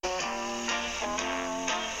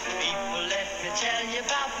tell you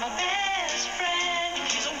about my best friend.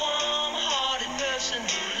 He's a warm-hearted person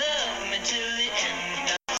who loved me till the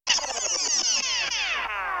end.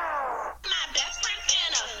 My best friend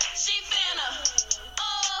Anna, she finna.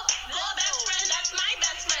 Oh, your best friend, that's my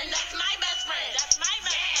best friend. That's my best friend. That's my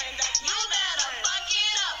best friend. That's you better fuck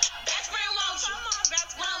it up. Best friend wants you. Come on,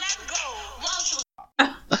 best friend, let's go. Won't you?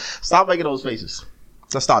 Stop making those faces.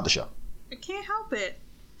 Let's start the show. I can't help it.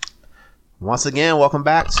 Once again, welcome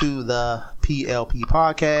back to the PLP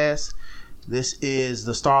podcast. This is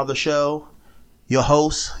the star of the show, your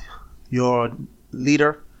host, your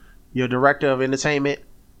leader, your director of entertainment,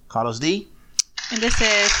 Carlos D. And this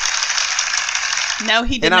is No,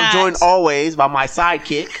 he did and not. And I'm joined always by my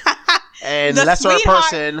sidekick and the lesser sweetheart.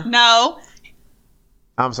 person. No.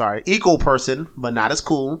 I'm sorry, equal person, but not as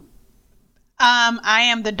cool. I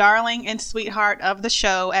am the darling and sweetheart of the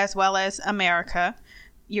show, as well as America.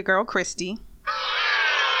 Your girl, Christy.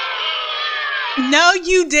 No,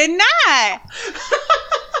 you did not.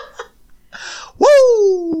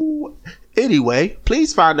 Woo! Anyway,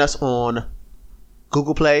 please find us on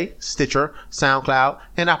Google Play, Stitcher, SoundCloud,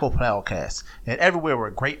 and Apple Podcasts, and everywhere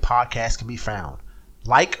where great podcasts can be found.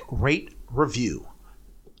 Like, rate, review.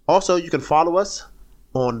 Also, you can follow us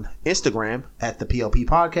on Instagram at the PLP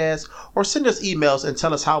Podcast, or send us emails and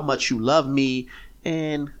tell us how much you love me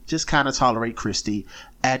and just kind of tolerate Christy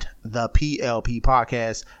at the PLP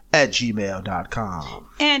Podcast at gmail.com.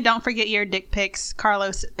 And don't forget your dick pics.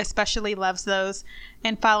 Carlos especially loves those.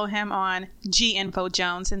 And follow him on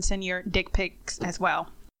GInfoJones and send your dick pics as well.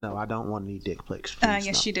 No, I don't want any dick pics.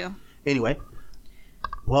 Yes, you do. Anyway,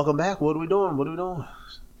 welcome back. What are we doing?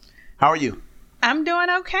 How are you? I'm doing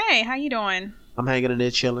okay. How you doing? I'm hanging in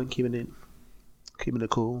there, chilling, keeping it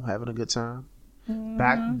cool, having a good time. Mm-hmm.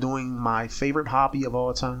 Back doing my favorite hobby of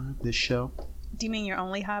all time, this show. Do you mean your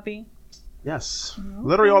only hobby? Yes. Mm-hmm.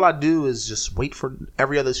 Literally all I do is just wait for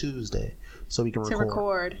every other Tuesday so we can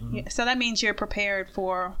record. Mm-hmm. Yeah. So that means you're prepared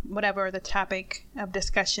for whatever the topic of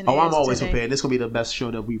discussion is. Oh, I'm always today. prepared. This is going to be the best show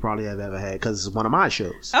that we probably have ever had because it's one of my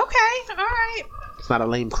shows. Okay. All right. It's not a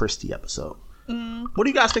lame Christy episode. What do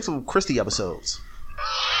you guys think of Christy episodes?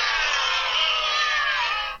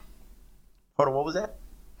 Hold on, what was that?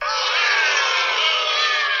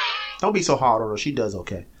 Don't be so hard on her. She does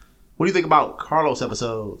okay. What do you think about Carlos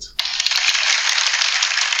episodes?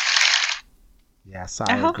 Yes,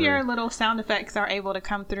 I hope agree. your little sound effects are able to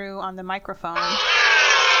come through on the microphone.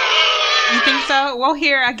 You think so? We'll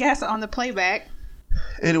hear, I guess, on the playback.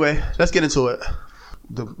 Anyway, let's get into it.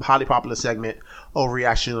 The highly popular segment,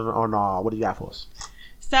 Overreaction or Nah. What do you got for us?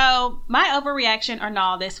 So, my overreaction or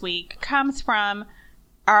nah this week comes from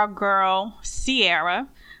our girl, Sierra.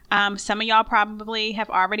 Some of y'all probably have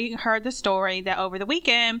already heard the story that over the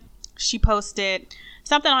weekend, she posted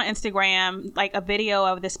something on Instagram, like a video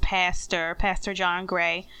of this Pastor John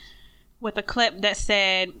Gray, with a clip that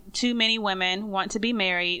said, too many women want to be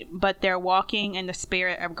married, but they're walking in the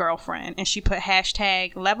spirit of girlfriend. And she put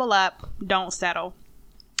hashtag level up, don't settle.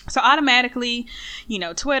 So automatically,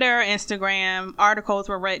 Twitter, Instagram, articles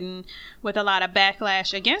were written with a lot of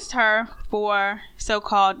backlash against her for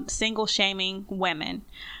so-called single shaming women.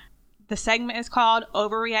 The segment is called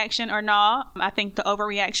Overreaction or Nah. I think the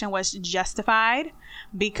overreaction was justified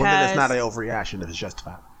because... Well, then it's not an overreaction if it's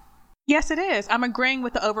justified. Yes, it is. I'm agreeing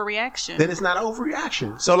with the overreaction. Then it's not an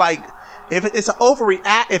overreaction. So, like, if it's an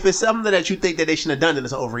if it's something that you think that they shouldn't have done, then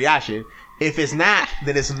it's an overreaction. If it's not,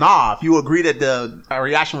 then it's nah. If you agree that the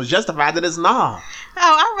reaction was justified, then it's nah. Oh,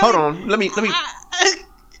 I really... Hold on. Let me.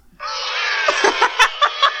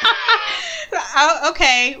 Oh,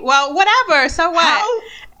 okay. Well, whatever. So what?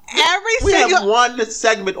 We have one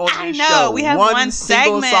segment on this show. I know, we have one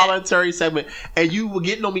single segment. solitary segment. And you were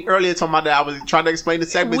getting on me earlier talking about that. I was trying to explain the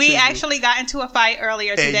segment to you. We actually got into a fight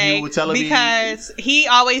earlier today you were telling me because he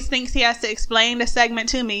always thinks he has to explain the segment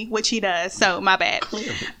to me, which he does. So, my bad. No,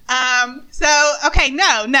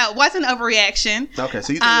 wasn't overreaction. Okay,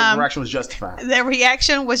 so you think the reaction was justified? The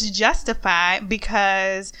reaction was justified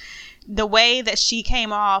because the way that she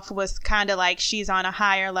came off was kind of like she's on a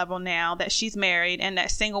higher level now, that she's married, and that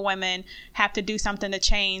single women have to do something to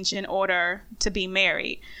change in order to be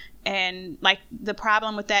married. And like the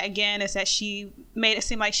problem with that again is that she made it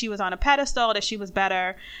seem like she was on a pedestal, that she was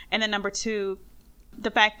better. And then number two,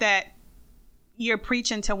 the fact that you're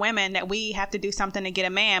preaching to women that we have to do something to get a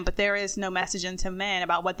man, but there is no messaging to men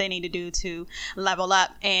about what they need to do to level up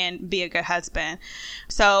and be a good husband.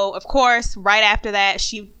 So, of course, right after that,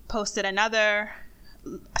 she posted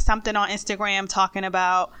something on Instagram talking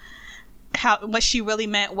about what she really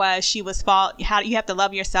meant was how you have to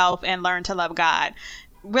love yourself and learn to love God.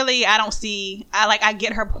 really, I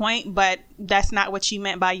get her point, but that's not what you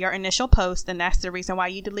meant by your initial post, and that's the reason why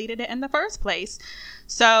you deleted it in the first place.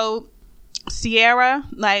 So, Sierra,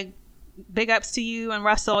 like, big ups to you and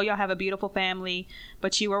Russell. Y'all have a beautiful family,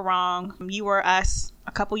 but you were wrong. You were us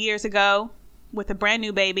a couple years ago with a brand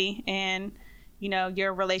new baby, and, you know,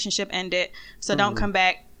 your relationship ended. So don't come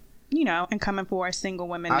back, you know, and coming for a single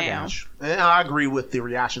woman now. Got you. And I agree with the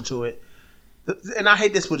reaction to it. And I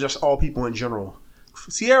hate this with just all people in general.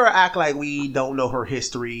 Sierra act like we don't know her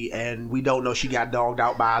history, and we don't know she got dogged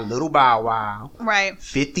out by Little Bow Wow. Right.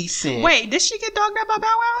 50 Cent. Wait, did she get dogged out by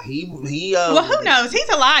Bow Wow? He well, who knows? He's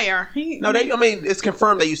a liar. It's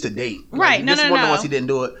confirmed they used to date. Right. This is one of the ones he didn't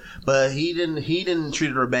do it. But he didn't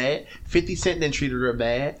treat her bad. 50 Cent didn't treat her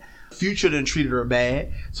bad. Future didn't treat her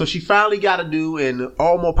bad. So she finally got to do, and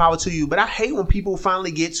all more power to you. But I hate when people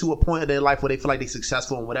finally get to a point in their life where they feel like they're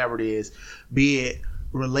successful in whatever it is, be it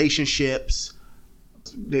relationships,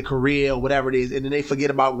 their career, whatever it is, and then they forget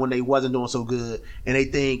about when they wasn't doing so good, and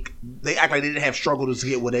they act like they didn't have struggle to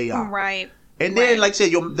get where they are. Right. And then, like I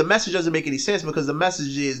said, the message doesn't make any sense, because the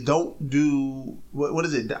message is don't do what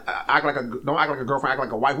is it? Don't act like a girlfriend, act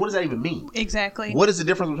like a wife. What does that even mean? Exactly. What is the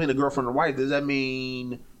difference between a girlfriend and a wife? Does that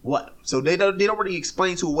mean what? So they don't really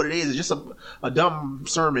explain to her what it is. It's just a dumb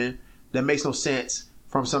sermon that makes no sense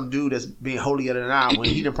from some dude that's being holier than thou, when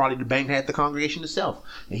he done probably banged half the congregation himself,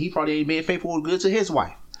 and he probably ain't being faithful or good to his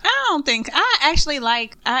wife. I actually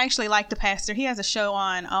like the pastor. He has a show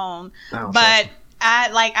on but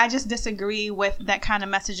I just disagree with that kind of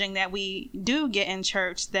messaging that we do get in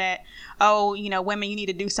church, that, oh, you know, women, you need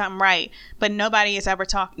to do something right. But nobody is ever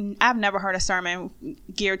talking. I've never heard a sermon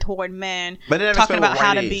geared toward men talking about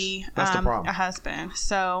how to be a husband.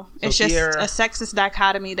 So it's just Sierra, a sexist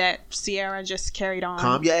dichotomy that Sierra just carried on.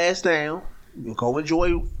 Calm your ass down. Go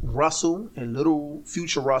enjoy Russell and little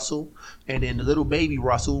future Russell, and then the little baby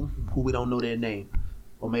Russell, who we don't know their name.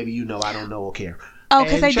 Or maybe you know, I don't know or care. Oh,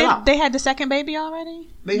 because they had the second baby already?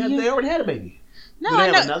 They already had a baby. No, Do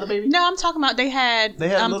they have another baby? No, I'm talking about they had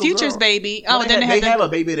Future's girl. baby. Oh, they have a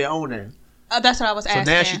baby of their own now. That's what I was asking.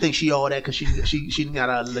 So now she thinks she all that because she got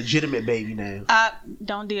a legitimate baby now.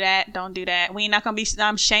 Don't do that. Don't do that. We're not gonna be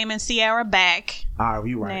shaming Sierra back. All right,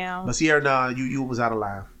 you right. Now. But Sierra, nah, you was out of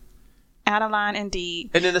line. Out of line,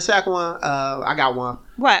 indeed. And then the second one, I got one.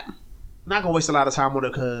 What? Not gonna waste a lot of time with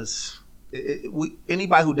it, because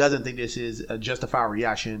anybody who doesn't think this is a justified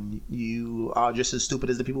reaction, you are just as stupid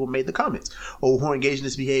as the people who made the comments or who are engaged in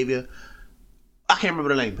this behavior. I can't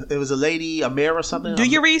remember the name. It was a lady, Amira or something. Do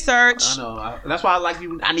your research. I know. That's why I like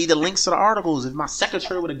you. I need the links to the articles. If my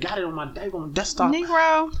secretary would have got it on my daggone desktop.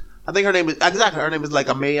 Negro. I think her name is exactly. Her name is like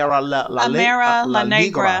Amira La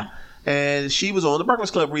Negra. And she was on the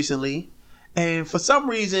Breakfast Club recently, and for some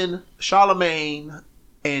reason, Charlamagne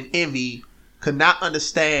and Envy could not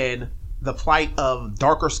understand the plight of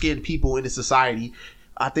darker skinned people in this society.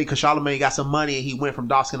 I think because Charlamagne got some money and he went from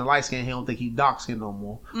dark skin to light skin, he don't think he dark skin no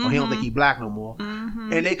more, or he don't think he black no more.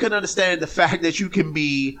 Mm-hmm. And they couldn't understand the fact that you can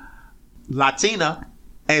be Latina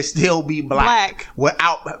and still be black.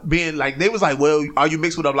 Without being like, they was like, well, are you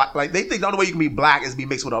mixed with a black? Like, they think the only way you can be black is be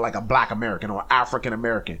mixed with a black American or African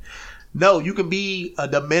American. No, you can be a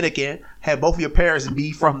Dominican, have both of your parents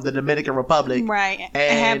be from the Dominican Republic. Right.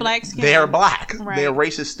 And have black skin. They're black. Right. Their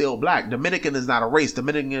race is still black. Dominican is not a race.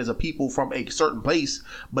 Dominican is a people from a certain place,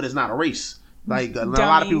 but it's not a race. Like, a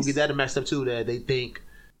lot of people get that messed up too, that they think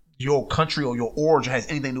your country or your origin has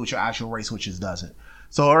anything to do with your actual race, which it doesn't.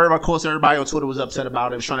 So, of course, everybody on Twitter was upset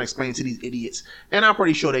about it, was trying to explain to these idiots. And I'm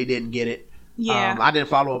pretty sure they didn't get it. Yeah. I didn't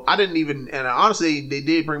follow up. I didn't even, and honestly, they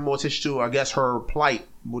did bring more attention to, I guess, her plight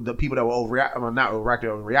with the people that were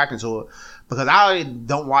reacting to it. Because I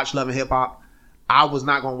don't watch Love and Hip Hop. I was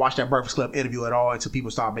not going to watch that Breakfast Club interview at all until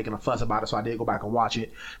people started making a fuss about it. So I did go back and watch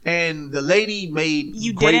it. And the lady made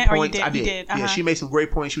great points. I did. Uh-huh. Yeah, she made some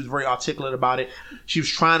great points. She was very articulate about it. She was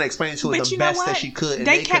trying to explain to it the best that she could. And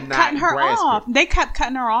they kept cutting her off. They kept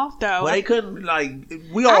cutting her off, though. Well, they couldn't, like,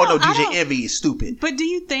 we all know DJ Envy is stupid. But do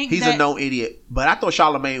you think he's a known idiot? But I thought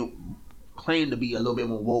Charlamagne claimed to be a little bit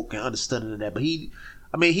more woke and understanding of that. But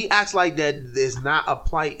he acts like that there's not a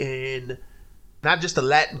plight in not just the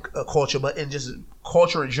Latin culture, but in just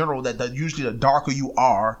culture in general, that usually the darker you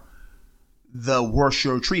are, the worse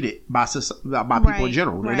you're treated by people in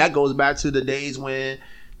general. Right. And that goes back to the days when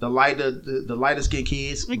the lighter skinned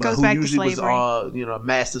kids, who usually was part of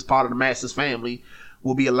the master's family,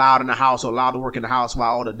 will be allowed in the house or allowed to work in the house, while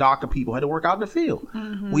all the darker people had to work out in the field.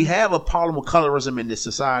 Mm-hmm. We have a problem with colorism in this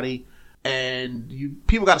society, and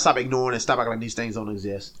people got to stop ignoring and stop acting like these things don't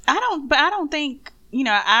exist. I don't think.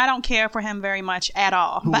 I don't care for him very much at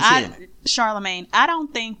all. Charlamagne, I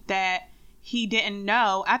don't think that he didn't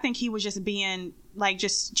know. I think he was just being like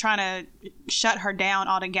just trying to shut her down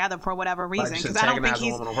altogether for whatever reason. Like, Because I don't think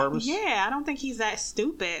he's on purpose? I don't think he's that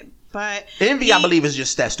stupid. But Envy, I believe, is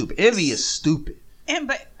just that stupid. Envy is stupid. And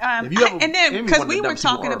then because we were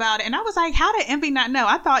talking about it, and I was like, how did Envy not know?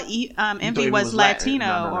 I thought Envy was Latino.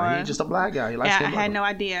 No, he's just a black guy. I had no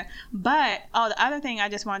idea. But the other thing I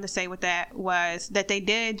just wanted to say with that was that they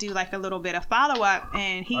did do like a little bit of follow up,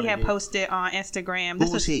 and he had posted on Instagram.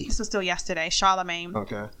 Who was he? This was still yesterday. Charlemagne.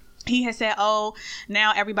 Okay. He had said,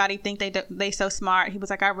 now everybody think they so smart. He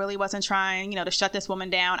was like, I really wasn't trying, to shut this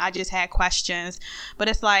woman down. I just had questions. But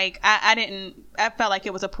it's like, I felt like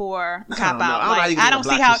it was a poor cop out. I don't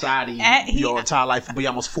see how society your entire life be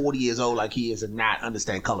almost 40 years old like he is and not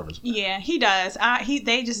understand colorism. Yeah, he does.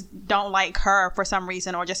 They just don't like her for some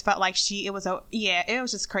reason, or just felt like it was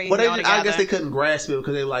just crazy. Well, I guess they couldn't grasp it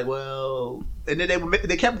because they were like, well, and then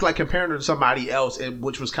they kept like comparing her to somebody else,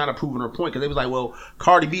 which was kind of proving her point, because they was like, well,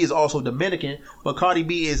 Cardi B is also Dominican, but Cardi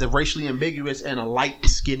B is a racially ambiguous and a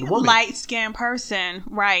light-skinned woman, light-skinned person,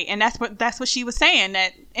 right? And that's what she was saying.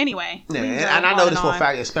 That anyway. Yeah, and I know this for a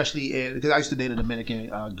fact, especially because I used to date a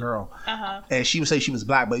Dominican girl, and she would say she was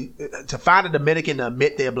black, but to find a Dominican to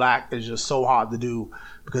admit they're black is just so hard to do,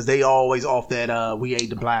 because they always off that we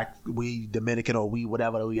ain't the black, we Dominican, or we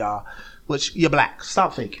whatever we are, which you're black.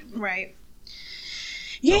 Stop faking. Right.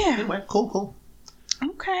 Yeah. So, anyway, cool.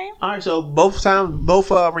 Okay. All right. So both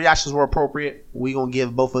reactions were appropriate. We gonna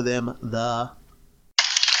give both of them the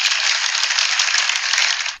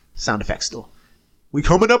sound effects still. We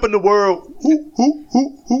coming up in the world.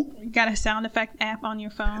 Hoo. You got a sound effect app on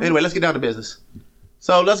your phone? Anyway, let's get down to business.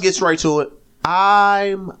 So let's get straight to it.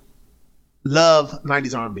 I love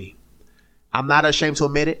 90s R&B. I'm not ashamed to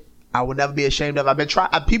admit it. I will never be ashamed of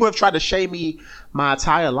it. People have tried to shame me my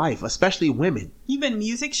entire life, especially women. You've been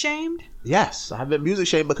music shamed? Yes, I've been music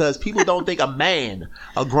shamed because people don't think a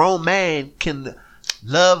grown man, can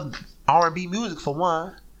love R&B music for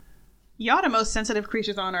one. Y'all the most sensitive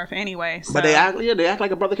creatures on earth anyway. So. But they act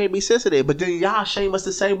like a brother can't be sensitive. But then y'all shame us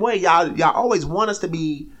the same way. Y'all always want us to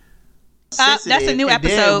be sensitive. That's a new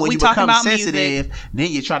episode. We talking about music.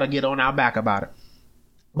 Then you try to get on our back about it.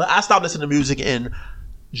 But I stopped listening to music in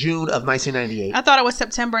June of 1998. I thought it was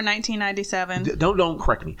September 1997. Don't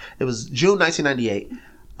correct me. It was June 1998.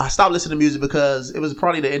 I stopped listening to music because it was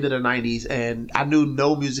probably the end of the 90s, and I knew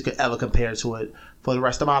no music could ever compare to it for the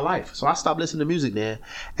rest of my life. So I stopped listening to music then.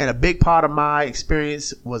 And a big part of my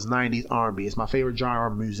experience was 90s R&B. It's my favorite genre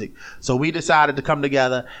of music. So we decided to come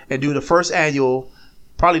together and do the first annual,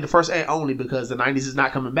 probably the first and only, because the 90s is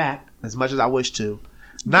not coming back as much as I wish to,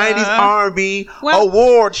 90s R&B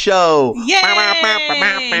award show. Yay!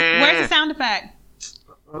 Where's the sound effect?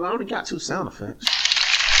 Well, I only got 2 sound effects.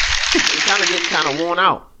 It's kind of getting worn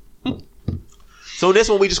out. So this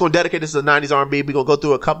one, we just going to dedicate this to the 90s R&B. We're going to go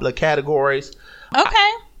through a couple of categories.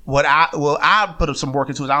 Okay. I put some work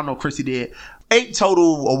into it. I don't know if Christy did. 8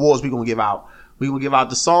 total awards we're going to give out. We're going to give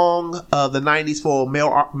out the song of the 90s for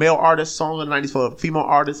male artist, song of the 90s for female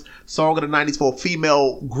artist, song of the 90s for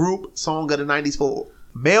female group, song of the 90s for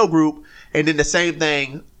male group, and then the same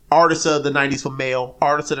thing, artists of the 90s for male,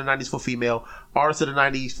 artists of the 90s for female, artists of the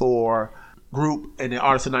 90s for group, and then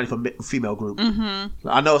artists of the 90s for female group. Mm-hmm.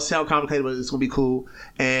 I know it sounds complicated, but it's going to be cool.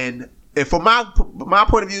 And from my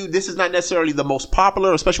point of view, this is not necessarily the most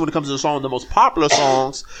popular, especially when it comes to the most popular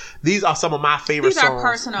songs. These are some of my favorite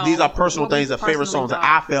songs. These are personal things, the favorite songs that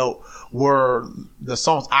I felt were the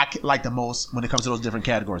songs I like the most when it comes to those different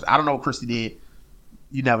categories. I don't know what Christy did.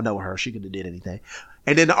 You never know her. She could have did anything.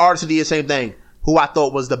 And then the artist did the same thing. Who I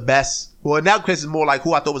thought was the best. Well, in that case, it's more like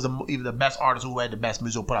who I thought was either the best artist, who had the best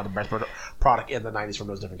music, who put out the best product in the 90s from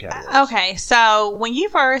those different categories. Okay, so when you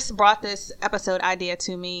first brought this episode idea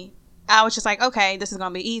to me, I was just like, okay, this is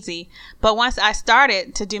going to be easy. But once I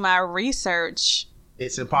started to do my research,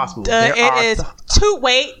 it's impossible. Too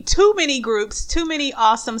many groups, too many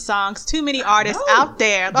awesome songs, too many artists out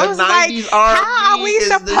there. I was like, how are we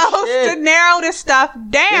supposed to narrow this stuff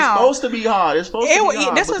down? It's supposed to be hard. It's supposed to be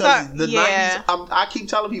hard. This was the 90s. I keep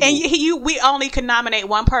telling people. And we only could nominate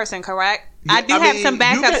one person, correct? Yeah, I have some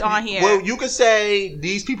backups on here. Well, you could say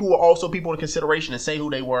these people were also people in consideration and say who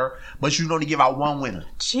they were, but you can only give out one winner.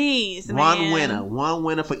 Jeez, man. One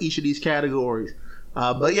winner for each of these categories.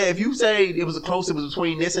 But yeah, if you say it was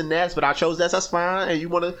between this and that, but I chose that's fine. And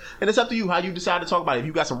and it's up to you how you decide to talk about it. If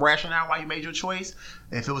you got some rationale why you made your choice,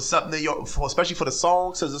 if it was something that especially for the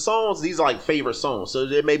songs, because the songs, these are like favorite songs, so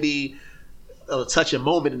there may be a touching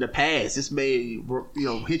moment in the past. This may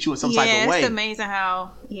hit you in some type of way. It's amazing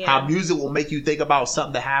how music will make you think about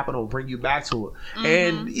something that happened or bring you back to it. Mm-hmm.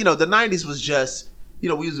 And the 90s was just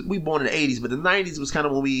we born in the 80s, but the 90s was kind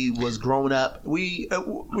of when we was growing up. We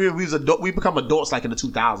become adults like in the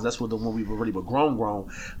 2000s. That's when we were really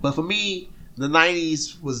grown. But for me, the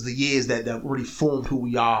 90s was the years that really formed who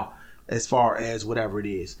we are as far as whatever it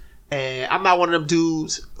is. And I'm not one of them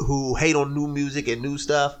dudes who hate on new music and new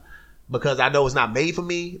stuff because I know it's not made for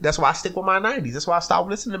me. That's why I stick with my 90s. That's why I stopped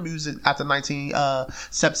listening to music after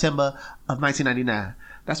September of 1999.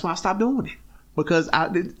 That's why I stopped doing it. Because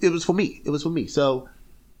it was for me. It was for me. So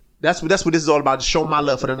that's what this is all about. Just showing my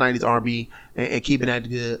love for the 90s R&B and keeping that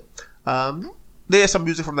good. There's some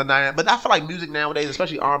music from the 90s, but I feel like music nowadays,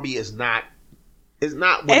 especially R&B, is not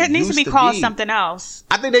what it needs to be called something else.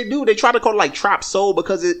 I think they do. They try to call it like trap soul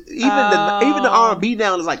because even the R&B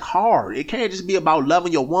now is like hard. It can't just be about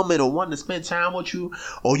loving your woman or wanting to spend time with you,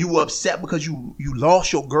 or you were upset because you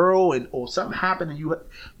lost your girl or something happened and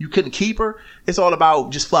you couldn't keep her. It's all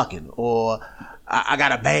about just fucking, or I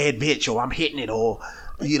got a bad bitch, or I'm hitting it, or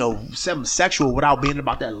something sexual without being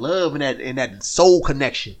about that love and that soul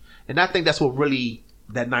connection. And I think that's what really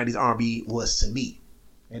that 90s R&B was to me.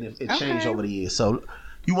 And it changed over the years. So,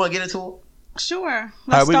 you want to get into it? Sure. All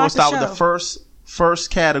right, we're going to start with the first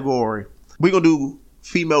category. We're going to do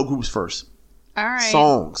female groups first. All right.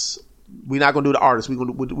 Songs. We're not going to do the artists. We're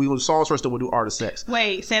going to do songs first, then we'll do artist sex.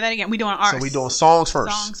 Wait, say that again. We're doing artists. So, we're doing songs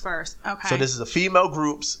first. Songs first. Okay. So, this is the female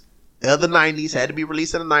groups of the 90s. Had to be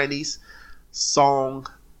released in the 90s. Song.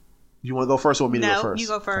 You want to go first or want me to go first? You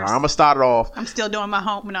go first. Right, I'm going to start it off. I'm still doing my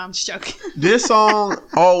home. No, I'm just joking. This song,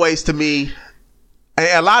 always to me... And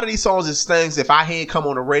a lot of these songs is things, if I hear it come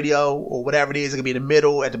on the radio or whatever it is, it could be in the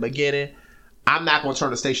middle, at the beginning, I'm not going to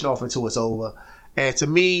turn the station off until it's over. And to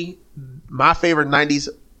me, my favorite 90s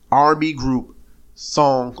R&B group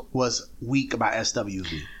song was Weak by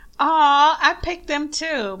SWV. Oh, I picked them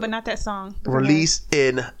too, but not that song. Released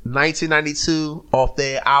in 1992 off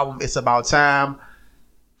their album It's About Time.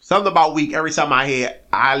 Something about Weak, every time I hear it,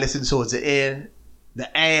 I listen to it to the end.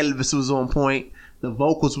 The ad-libs was on point. The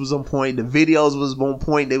vocals was on point. The videos was on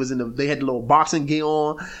point. They had the little boxing gear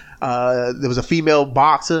on. There was a female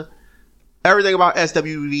boxer. Everything about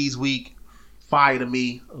SWV's Weak, fire to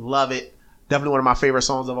me. Love it. Definitely one of my favorite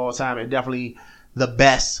songs of all time, and definitely the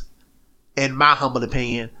best, in my humble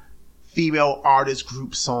opinion, female artist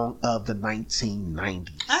group song of the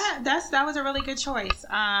 1990s. That was a really good choice.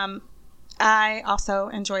 I also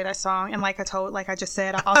enjoy that song, and like I just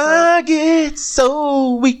said, I get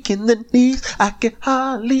so weak in the knees, I can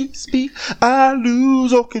hardly speak, I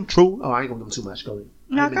lose all control. Oh, I ain't gonna do too much. Go ahead.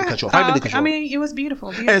 No, go ahead. I mean, it was beautiful.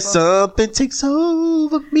 And something takes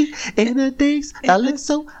over me in the days I look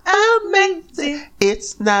so amazing.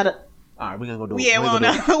 It's not a... All right, we're gonna go do it. Yeah, we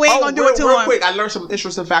ain't gonna do it too long. Real quick, I learned some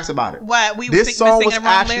interesting facts about it. What? This song was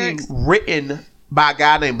actually written by a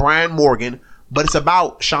guy named Brian Morgan, but it's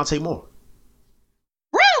about Shantae Moore.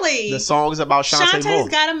 Really? The song is about Shantae Moore. Shantae's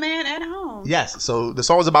got a man at home. Yes. So the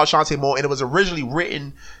song is about Shantae Moore, and it was originally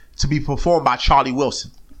written to be performed by Charlie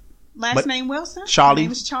Wilson. Last name Wilson? Charlie.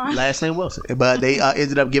 Charlie. Last name Wilson. But they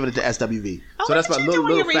ended up giving it to SWV. Oh, so that's my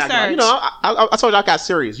little fact. I told you I got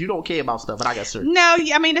serious. You don't care about stuff, but I got serious. No,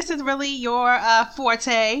 I mean, this is really your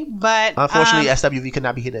forte, but... Unfortunately, SWV could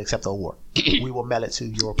not be here to accept the award. We will mail it to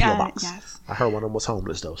your PO box. Yes. I heard one of them was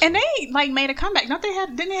homeless, though. So. And they, made a comeback.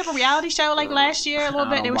 Didn't they have a reality show, last year a little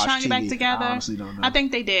bit? They were trying to get back together. I honestly don't know. I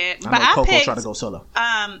think they did. But I picked... tried to go solo.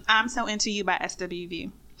 I'm So Into You by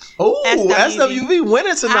SWV. Oh, SWV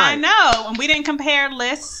winning tonight. I know. And we didn't compare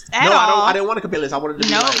lists at all. No, I didn't want to compare lists. I wanted to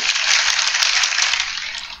be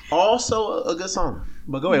also a good song.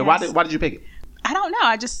 But go ahead. Yes. Why did you pick it? I don't know.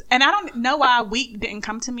 I don't know why Weak didn't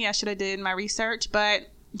come to me. I should have did my research, but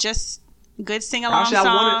just good sing-along song.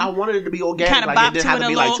 I wanted it to be organic. Kind of it didn't have to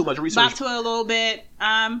be too much research. Bop to it a little bit.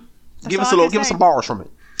 Give us some bars from it.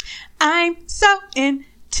 I'm so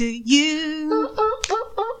into you.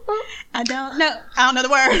 I don't know the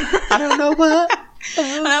word. I don't know what.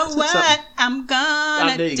 I'm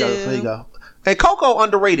gonna do. There you go. And Coco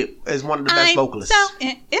underrated as one of the best vocalists.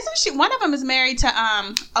 Isn't she? One of them is married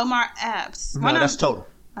to Omar Epps. No, that's Total.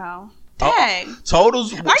 Oh. Dang.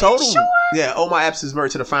 Total's Are you sure? Yeah, Omar Epps is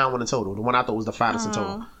married to the fine one in Total. The one I thought was the finest in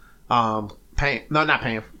Total. Pam. No, not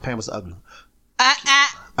Pam. Pam was ugly.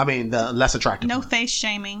 I mean, the less attractive. No face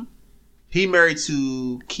shaming. He married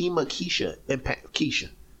to Keisha and Keisha.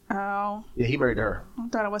 Oh. Yeah, he married her. I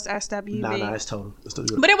thought it was SWV. No, that's Total.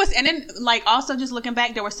 But it was, and then also just looking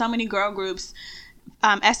back, there were so many girl groups.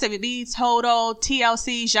 SWV, Total,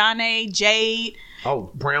 TLC, Janae, Jade.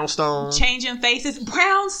 Oh, Brownstone. Changing Faces.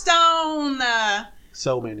 Brownstone.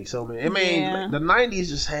 So many. I mean, Yeah. the 90s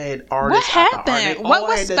just had What artists. happened? What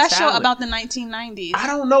was special about the 1990s? I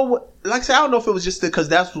don't know what. Like I said, I don't know if it was just because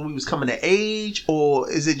that's when we was coming of age, or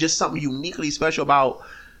is it just something uniquely special about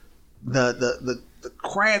the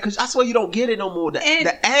crowd? Because I swear you don't get it no more.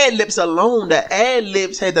 The ad libs alone, the ad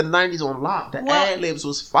libs had the 90s on lock. The ad libs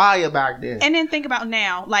was fire back then. And then think about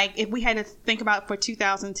now, like if we had to think about for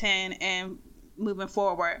 2010 and moving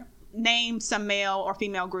forward. Name some male or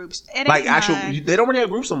female groups. Like actually, they don't really have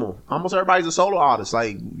groups no more. Almost everybody's a solo artist.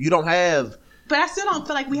 Like you don't have. But I still don't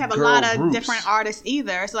feel like we have a lot of different artists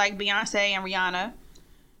either. It's like Beyonce and Rihanna.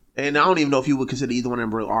 And I don't even know if you would consider either one of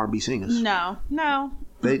them real R&B singers. No.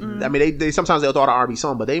 I mean, they sometimes they'll throw out an R&B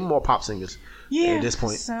song, but they more pop singers. Yeah. At this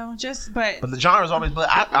point. So but the genre's always. But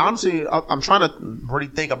I honestly, I'm trying to really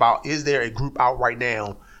think about: is there a group out right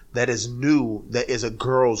now that is new, that is a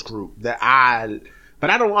girls group But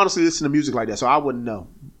I don't honestly listen to music like that, so I wouldn't know.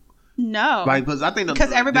 No. Like, because I think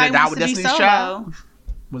because everybody wants to be solo. Child,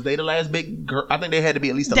 was they the last big girl? I think they had to be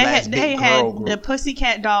at least the last big girl group. The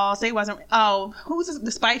Pussycat Dolls. They wasn't. Oh, who was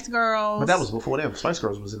the Spice Girls? But that was before them. Spice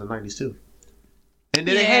Girls was in the 90s too. And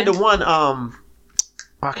then they had the one.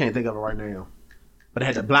 I can't think of it right now. But they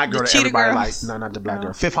had the black girl that everybody liked. No, not the black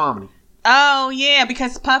girl. Fifth Harmony. Oh yeah,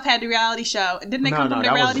 because Puff had the reality show. Didn't they come from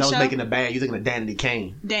the reality show? That was making a band. You're thinking of Danity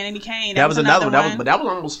Kane. Danity Kane. That was another one. But that was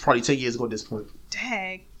almost probably 10 years ago at this point.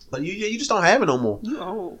 Dang. But you just don't have it no more. You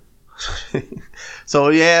old. So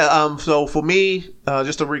yeah. So for me,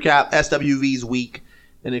 just to recap, SWV's week,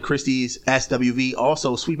 and then Christy's SWV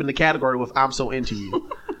also sweeping the category with "I'm So Into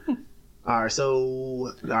You." All right.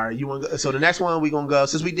 So you want? So the next one we gonna go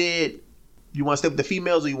since we did. You want to stay with the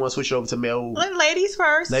females or you want to switch over to male? Ladies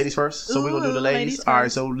first. Ladies first. So we're going to do the ladies. All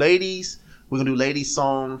right. So ladies, we're going to do ladies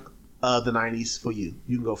song of the 90s for you.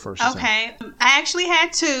 You can go first. Okay. I actually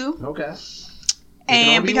had two. Okay.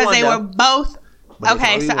 And because they were both.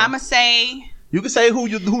 Okay. So I'm going to say. You can say who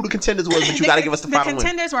the contenders was, but you got to give us the final win. The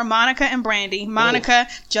contenders were Monica and Brandy. Monica,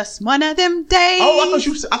 just one of them days. Oh, I thought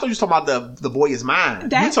you was talking about the Boy Is Mine. You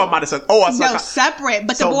talking about this? Oh, I no, separate.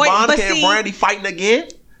 But so the boy. Monica and Brandy fighting again?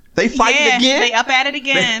 They fighting again? They up at it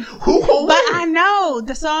again. Who gonna win? But I know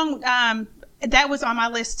the song that was on my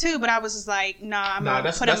list too, but I was just like, no, I'm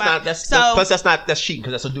gonna put it on. That's cheating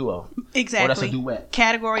because that's a duo. Exactly. Or that's a duet.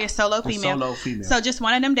 Category is solo female. So just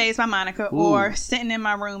one of them days by Monica or Sitting in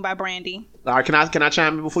My Room by Brandy. All right, can I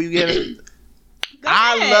chime in before you get it?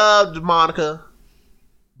 I loved Monica.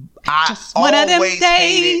 I always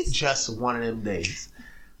hated Just One of Them Days.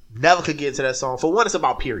 Never could get into that song. For one, it's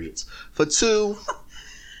about periods. For two,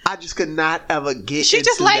 I just could not ever get she into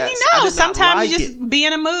just let that. me know. Sometimes you just be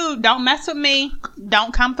in a mood. Don't mess with me.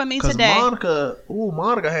 Don't come for me today.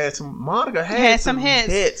 Monica had some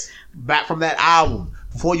hits back from that album.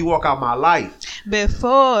 Before You Walk Out My Life.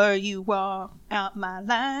 Before You Walk Out My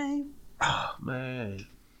Life. Oh man.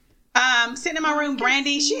 Sitting in My Room,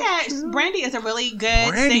 Brandy. Brandy is a really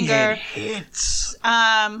good singer. Had hits.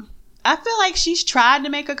 I feel like she's tried to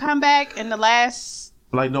make a comeback in the last.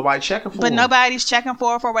 Like nobody checking for her. But nobody's checking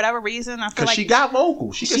for her for whatever reason. I feel like she got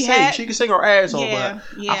vocals. She can sing her ass off, but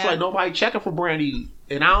I feel like nobody checking for Brandy.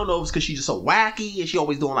 And I don't know if it's because she's just so wacky and she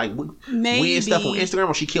always doing like weird stuff on Instagram,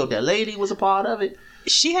 or she killed that lady was a part of it.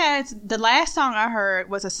 She had the last song I heard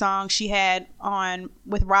was a song she had on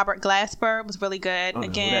with Robert Glasper. It was really good.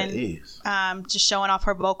 Again, just showing off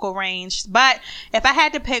her vocal range. But if I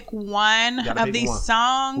had to pick one of these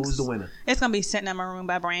songs, who's the winner? It's gonna be Sitting in My Room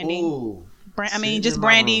by Brandy. Ooh. Just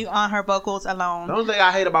Brandy on her vocals alone. The only thing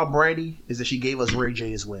I hate about Brandy is that she gave us Ray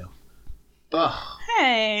J as well. Ugh.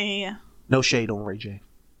 Hey. No shade on Ray J.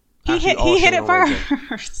 He hit it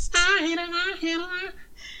first. I hit it.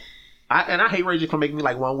 I hate Ray J for making me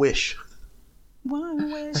like One Wish.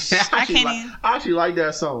 One Wish. I actually like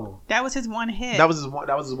that song. That was his one hit. That was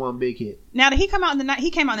his one big hit. Now did he come out in the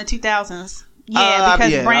 2000s? Yeah,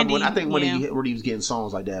 because Brandy. I think when he was getting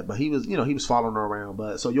songs like that, but he was following her around.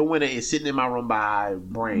 But so your winner is Sitting in My Room by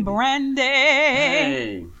Brandy.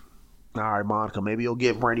 Hey. All right, Monica. Maybe you'll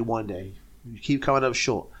get Brandy one day. You keep coming up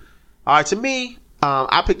short. All right, to me,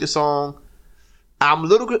 I picked a song. I'm a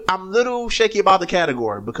little shaky about the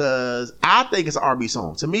category because I think it's an R&B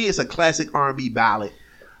song. To me, it's a classic R&B ballad.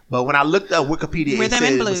 But when I looked up Wikipedia, it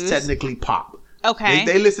said it was technically pop. Okay.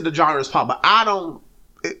 They listed the genre as pop, but I don't.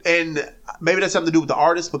 And maybe that's something to do with the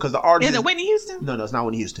artist because the artist is it Whitney Houston? No, it's not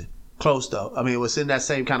Whitney Houston. Close though. I mean, it was in that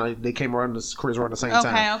same kind of. They came around the careers around the same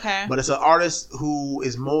time. Okay. But it's an artist who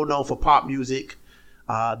is more known for pop music.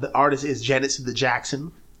 The artist is Janet the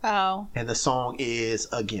Jackson. Oh. And the song is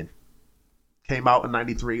Again. Came out in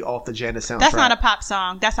 93 off the Janet soundtrack. That's not a pop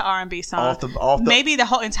song. That's an R&B song. Maybe the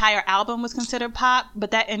whole entire album was considered pop,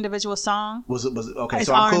 but that individual song was okay. It's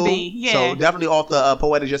So I'm R&B. cool. Yeah. So definitely off the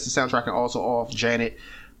Poetic Justice soundtrack and also off Janet.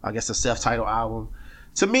 I guess the self-titled album.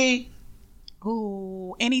 To me,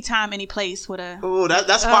 ooh, Anytime, Any Place with a... ooh,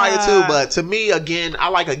 that's fire too. But to me, again, I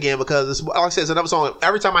like Again because it's, like I said, it's another song.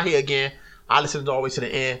 Every time I hear Again, I listen all the way to the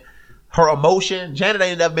end. Her emotion, Janet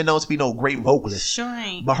ain't never been known to be no great vocalist. Sure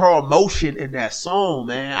ain't. But her emotion in that song,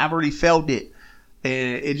 man, I've really felt it.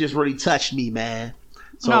 And it just really touched me, man.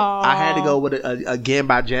 So I had to go with Again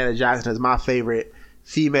by Janet Jackson as my favorite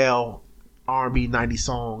female R&B 90s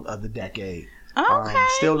song of the decade. Okay.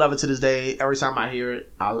 Still love it to this day. Every time I hear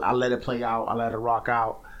it, I let it play out. I let it rock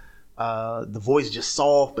out. The voice is just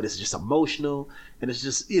soft, but it's just emotional. And it's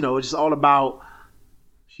just, it's just all about...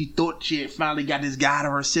 She thought she had finally got this guy out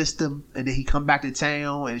of her system, and then he come back to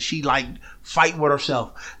town, and she like fighting with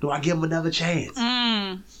herself. Do I give him another chance?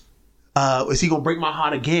 Is he gonna break my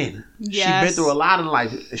heart again? Yes. She's been through a lot in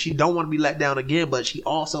life. She don't want to be let down again, but she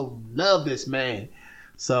also loved this man.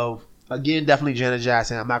 So again, definitely Janet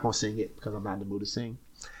Jackson. I'm not gonna sing it because I'm not in the mood to sing.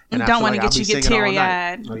 And don't want to get you get teary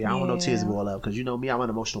eyed. Oh yeah, I don't want no tears to boil up because you know me, I'm an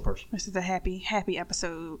emotional person. This is a happy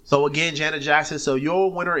episode. So again, Janet Jackson. So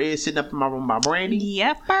your winner is Sitting Up in My Room by Brandy.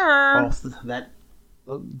 Yep, off that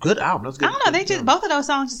good album. That's good. I don't know. They just both of those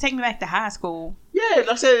songs just take me back to high school. Yeah, like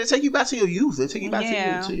I said, they take you back to your youth. They take you back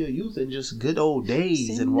to your youth and just good old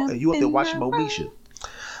days. And you up there watching Moesha.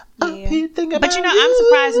 Yeah. But I'm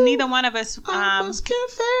surprised neither one of us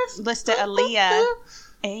listed Aaliyah.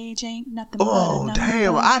 Age ain't nothing but a number.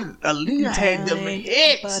 Damn. Aaliyah had them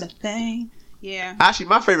hits. But a thing. Yeah. Actually,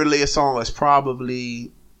 my favorite Aaliyah song is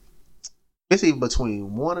probably, it's even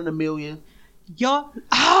between One in a Million.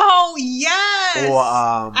 Oh, yes. Or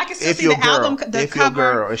I can still see the album, the If cover.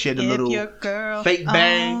 Your Girl. She had the little your girl fake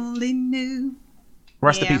bang. Only knew.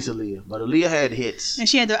 Rest in peace, Aaliyah. But Aaliyah had hits. And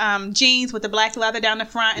she had the jeans with the black leather down the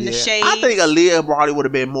front and the shades. I think Aaliyah probably would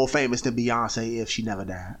have been more famous than Beyonce if she never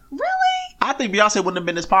died. Really? I think Beyonce wouldn't have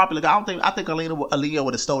been as popular. I think Aaliyah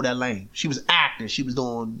would have stole that lane. She was acting. She was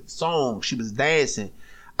doing songs. She was dancing.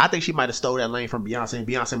 I think she might have stole that lane from Beyonce, and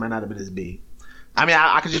Beyonce might not have been as big. I mean,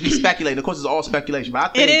 I could just be speculating. Of course, it's all speculation, but I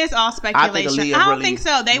think it is all speculation. I don't think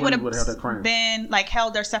so. They would have been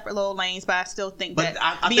held their separate little lanes, but I still think that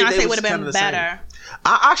I Beyonce would have been better.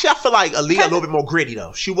 I feel like Aaliyah a little bit more gritty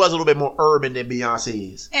though. She was a little bit more urban than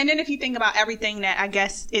Beyonce is. And then if you think about everything that I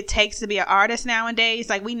guess it takes to be an artist nowadays,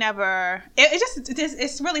 like we never,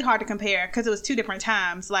 it's really hard to compare because it was two different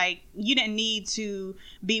times. Like you didn't need to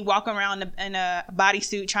be walking around in a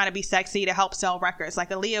bodysuit trying to be sexy to help sell records. Like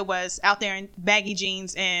Aaliyah was out there in baggy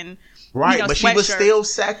jeans and but she was still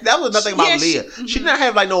sexy. That was nothing about Aaliyah. She didn't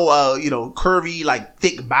have like no curvy like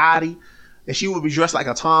thick body. And she would be dressed like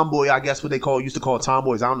a tomboy, I guess what they used to call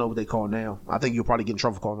tomboys. I don't know what they call now. I think you'll probably get in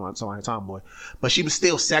trouble for calling someone a tomboy. But she was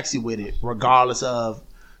still sexy with it, regardless of,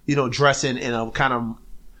 dressing in a kind of,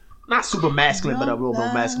 not super masculine, but a real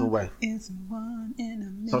more masculine way.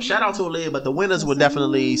 So shout out to Aaliyah, but the winners were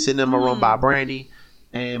definitely Sitting in My Room by Brandy.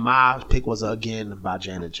 And my pick was again by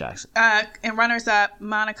Janet Jackson. And runners up,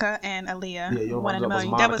 Monica and Aaliyah. Yeah, your One in a runners up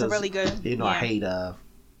was Million. That was Monica's. a really good. I hate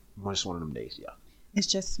just one of them days, yeah. It's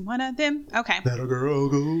just one of them. Okay. That a girl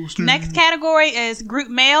goes to. Next category is Group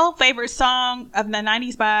Mail. Favorite song of the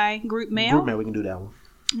 90s by Group Mail. Group Mail, we can do that one.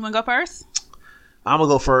 You want to go first? I'm going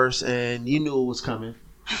to go first, and you knew it was coming.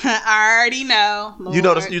 I already know.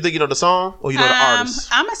 Lord. You think you know the song, or you know the artist?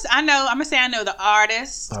 I'm going to say I know the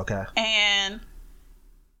artist. Okay. And...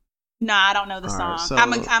 No, I don't know the song. Right, so, I'm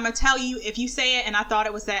gonna tell you if you say it and I thought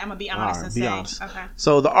it was that. I'm gonna be honest and say. Honest. Okay.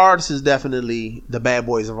 So the artist is definitely the Bad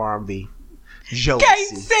Boys of R&B. Jodeci.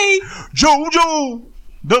 Casey. JoJo.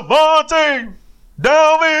 Devontae.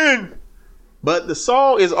 Dalvin. But the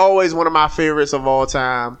song is always one of my favorites of all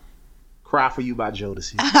time. Cry for You by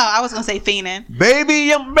Jodeci. Oh, I was gonna say Fiendin'.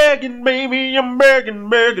 Baby, I'm begging, baby, I'm begging,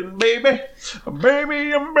 begging, baby.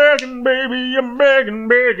 Baby, I'm begging, baby, I'm begging,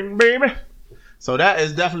 begging, baby. So that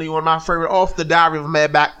is definitely one of my favorite off the Diary of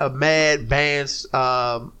a Mad Band's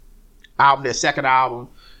album, their second album.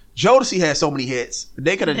 Jodeci had so many hits.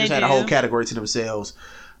 They could have just had a whole category to themselves.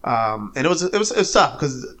 And it was tough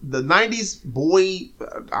because the 90s boy,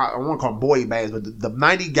 I don't want to call them boy bands, but the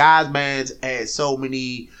 90s guys bands had so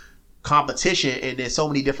many competition and there's so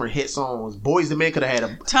many different hit songs. Boys the Men could have had a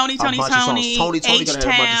bunch of songs. Tony could have had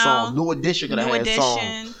a bunch of songs. New Edition could have had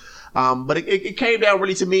songs. But it came down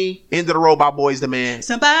really to me. End of the Road by Boys the Men.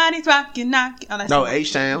 Somebody's rocking, knocking. Oh,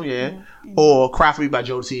 H-Town, yeah. Or Cry for Me by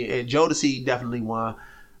Jodeci. And Jodeci definitely won.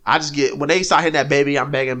 I just get, when they start hitting that baby, I'm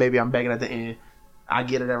begging at the end, I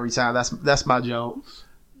get it every time. That's my joke.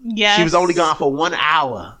 Yes. She was only gone for 1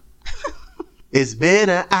 hour. It's been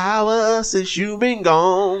an hour since you've been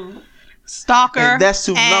gone. Stalker. And that's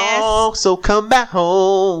too long, so come back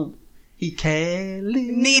home. He can't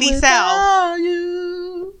live Needy without self.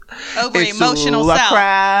 you. Over And emotional so I self.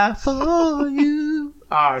 cry for you.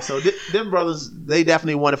 All right, so them brothers, they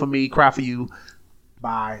definitely wanted for me Cry For You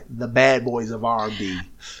by the bad boys of R&B.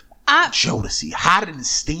 Jodeci, hotter than the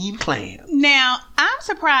Steam Clam. Now, I'm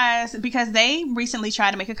surprised because they recently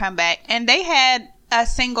tried to make a comeback and they had a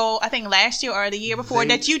single, I think last year or the year before,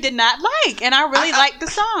 that you did not like. And I really liked the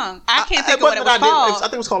song. I can't think of what it was called. I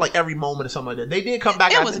think it was called like Every Moment or something like that. They did come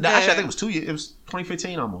back. Actually, I think it was 2 years. It was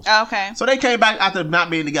 2015 almost. Oh, okay. So they came back after not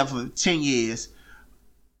being together for 10 years.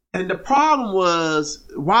 And the problem was,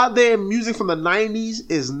 while their music from the 90s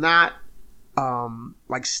is not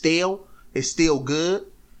like stale, it's still good.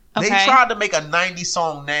 They tried to make a 90s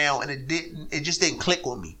song now, and it just didn't click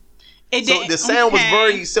with me. The sound was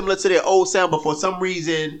very similar to their old sound, but for some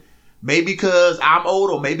reason, maybe because I'm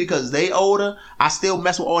old or maybe because they older, I still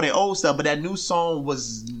mess with all their old stuff. But that new song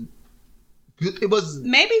was good. It was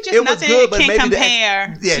maybe just nothing can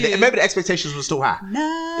compare. Maybe the expectations was too high.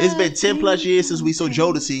 It's been 10 plus years since we saw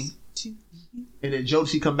Jodeci, and then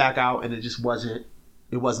Jodeci come back out, and it just wasn't.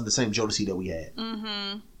 It wasn't the same Jodeci that we had.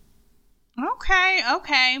 Mm-hmm.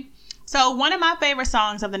 Okay. So one of my favorite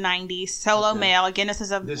songs of the 90s, Solo Male. Again, this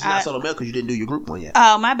is not Solo Male because you didn't do your group one yet.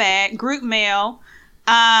 Oh, my bad. Group Male.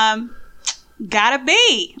 Gotta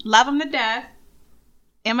Be. Love 'Em to Death.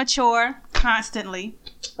 Immature. Constantly.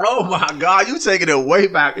 Oh my God, you taking it way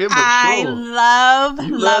back. Immature. I love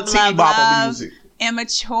music.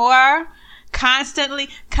 Immature. Constantly.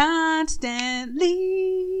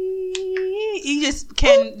 You just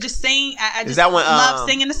can just sing. I just love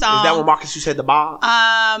singing the song. Is that when Marcus you said the Bob?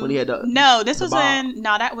 When he had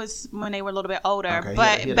that was when they were a little bit older. Okay,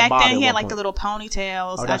 but back then he had like the little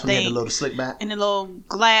ponytails. Oh, that's when he had the little slick back and the little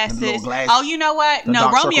glasses. Oh, you know what?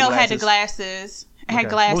 No, Romeo had the glasses. Had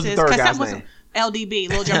glasses because that was LDB,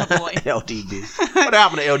 Little Drummer Boy. LDB. What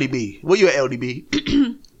happened to LDB? Were you at LDB?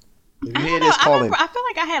 If you hear this, call in. I feel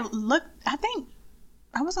like I had looked. I think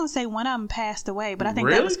I was gonna say one of them passed away, but I think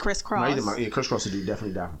that was Criss Cross. No, Criss Cross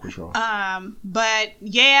definitely died from Criss Cross. But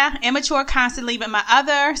yeah, Immature, Constantly. But my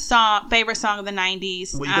other favorite song of the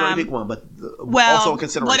 90s. Well, you can only pick one, but also in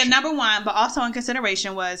consideration. Well, the number one, but also in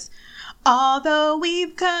consideration was Although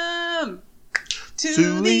We've Come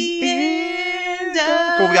to the End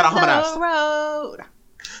of the Road,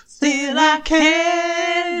 Still I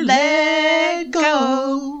Can't Let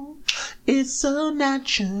Go. It's so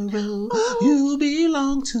natural. You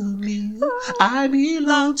belong to me. I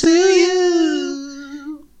belong to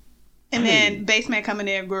you. And then Bassman coming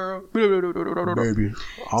in, girl. Baby,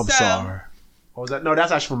 I'm sorry. What was that? No,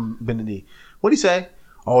 that's actually from Benny. What'd he say?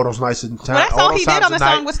 All those nights in time. Well, that's all he did on the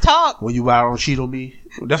song was talk. When you out on cheat on me.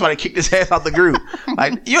 That's why they kicked his ass out the group.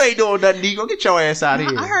 Like, you ain't doing nothing, D. Go get your ass out of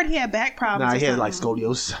here. I heard he had back problems. Nah, he had like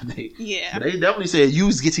scoliosis. Yeah. But they definitely said you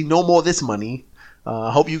was getting no more of this money.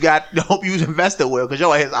 Hope you invested well because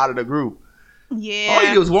your ass out of the group. Yeah. All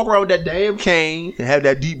you do was walk around with that damn cane and have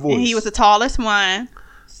that deep voice. And he was the tallest one.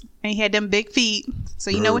 And he had them big feet.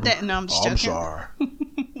 So you know what that... No, I'm just joking. I'm sorry.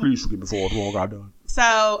 Please forgive me for all the wrong I done.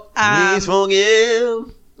 So... Please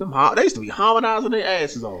forgive. They used to be harmonizing their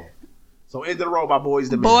asses off. So End of the Road by Boys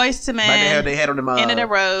to Men. Boys to Men. Like they had on them End of the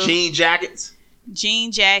Road. Jean jackets.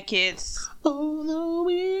 But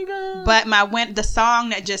the song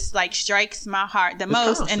that just like strikes my heart the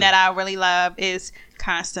most constant. And that I really love is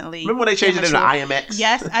Constantly. Remember when they changed it into IMX?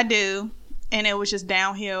 Yes, I do. And it was just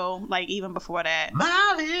downhill, like even before that.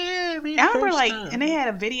 I remember like, and they had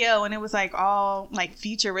a video, and it was like all like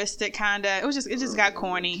futuristic kind of. It just got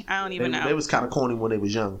corny. I don't even know. It was kind of corny when they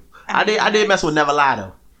was young. I did mess with Never Lie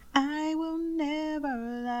though. I will never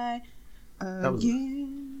lie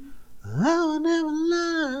again. I will never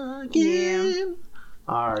lie again. Yeah.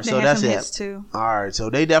 All right, so that's it. Too. All right, so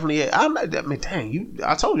they definitely. I mean, dang,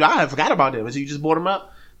 I told you I had forgot about them. So you just brought them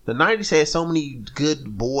up. The 90s had so many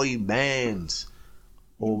good boy bands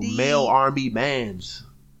or male R&B bands.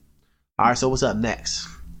 All right, so what's up next?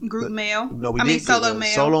 Group Male. No, Solo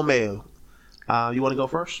Male. Solo Male. You want to go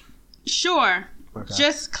first? Sure. Okay.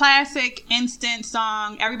 Just classic, instant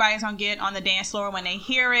song. Everybody's gonna get on the dance floor when they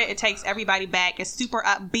hear it. It takes everybody back. It's super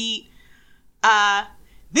upbeat.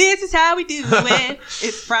 This is how we do it.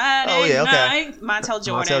 It's Friday night. Montel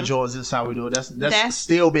Jordan. This is how we do it. That's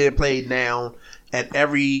still being played now at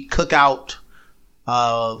every cookout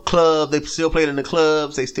club. They still play it in the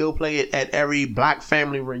clubs. They still play it at every black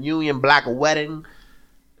family reunion, black wedding.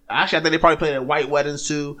 Actually, I think they probably play it at white weddings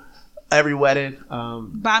too. every wedding.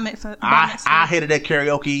 I hit it at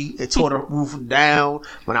karaoke. It tore the roof down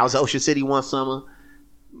when I was at Ocean City one summer.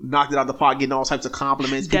 Knocked it out the park, getting all types of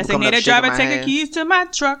compliments. Designated driver, take the keys to my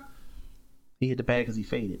truck. He hit the pad because he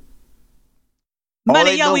faded. Money, all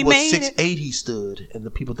they know we was made 6'8" he stood, and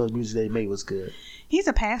the people thought the music they made was good. He's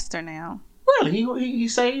a pastor now. Really? He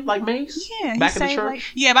saved like Mace? Yeah, back in the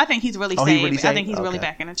church. Yeah, but I think he's really saved. He really saved. I think he's really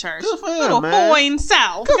back in the church. Good for him, little man. boy in the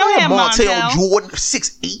South. Go ahead, Montel Montel Jordan,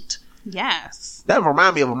 6'8". Yes. That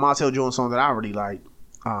remind me of a Montel Jordan song that I really like.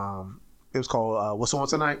 It was called "What's On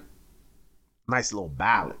Tonight." Nice little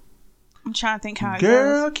ballad. I'm trying to think how it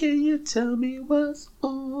Girl, goes. can you tell me what's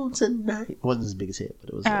on tonight? It wasn't his biggest hit, but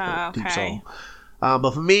it was a deep song.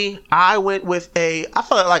 But for me, I went with I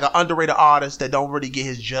felt like an underrated artist that don't really get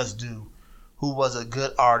his just due, who was a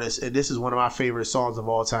good artist, and this is one of my favorite songs of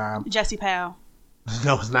all time. Jesse Powell.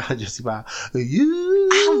 No, it's not Jesse Powell.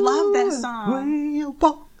 I love that song.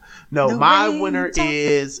 No, my winner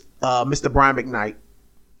is Mr. Brian McKnight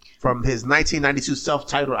from his 1992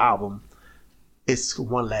 self-titled album. It's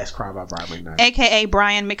One Last Cry by Brian McKnight. AKA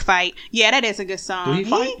Brian McFight. Yeah, that is a good song. Did he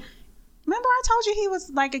fight? Remember I told you he was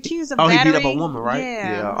like accused of battery? battery? He beat up a woman, right?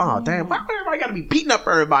 Yeah. Oh, damn. Why everybody got to be beating up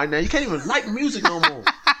everybody now? You can't even like music no more.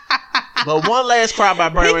 But One Last Cry by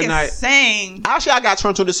Brian McKnight. Sing. Actually, I got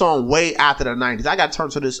turned to this song way after the 90s. I got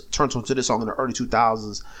turned to this song in the early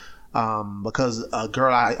 2000s because a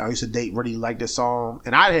girl I used to date really liked this song,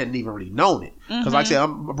 and I hadn't even really known it. Because like I said,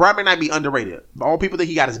 Brian McKnight be underrated. All people think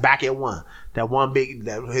he got his back at one.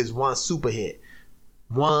 His one super hit.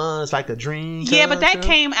 One's like a dream. Yeah, but that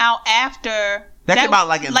came out after. That came out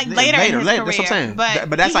like later. In his career, that's what I'm saying.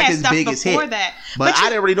 But that's like his biggest hit. That. But I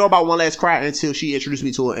didn't really know about One Last Cry until she introduced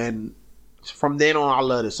me to it, and from then on, I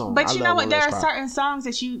love this song. But you know what? There are certain songs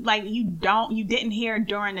that you didn't hear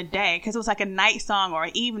during the day because it was like a night song or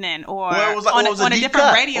evening or on a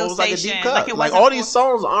different radio station. Like all these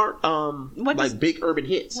songs aren't big urban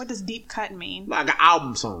hits. What does deep cut mean? Like an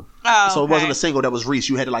album song. Oh, so it wasn't a single that was released.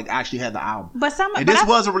 You had to actually have the album. But this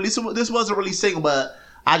was a release single, but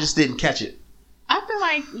I just didn't catch it. I feel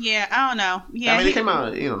like I don't know. Yeah, I mean, it came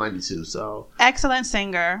out 92. So excellent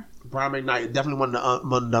singer. Brian McKnight, definitely one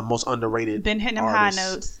of the most underrated. Been hitting them artists. high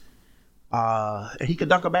notes. And he could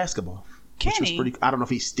dunk a basketball. Can he? I don't know if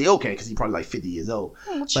he still can because he's probably like 50 years old.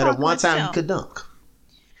 But at one time he could dunk.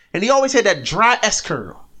 And he always had that dry S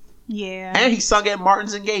curl. Yeah. And he sung at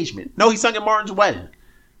Martin's engagement. No, he sung at Martin's wedding.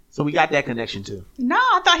 So we got that connection too. No,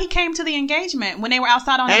 I thought he came to the engagement when they were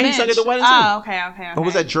outside on the bench. And he sung at the wedding too. Oh, okay. Or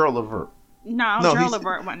was that Gerald Levert? No, Gerald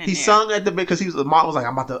Levert wasn't in he there. sung at the because the mom was like,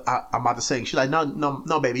 I'm about to sing. She's like,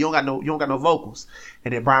 no, baby, you don't got no vocals.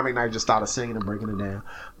 And then Brian McKnight just started singing and breaking it down.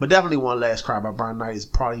 But definitely One Last Cry by Brian McKnight is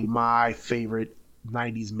probably my favorite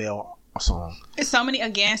 90s male song. It's so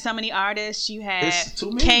many artists. You had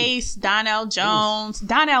too many. Case, Donnell Jones.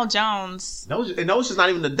 That's not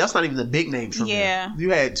even the big names from there. You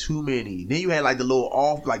had too many. Then you had like the little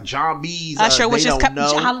off like John B's. Usher, which is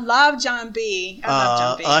I love John B.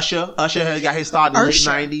 Usher had got his start in the late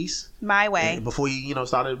 90s. My way. Before he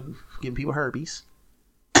started giving people herpes.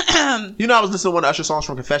 I was listening to one of Usher songs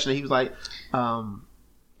from Confession. And he was like,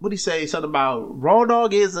 what'd he say? Something about raw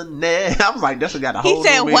dog is a net. I was like, that's what got a whole. He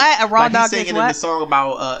said what? A raw dog is what? He's singing in the song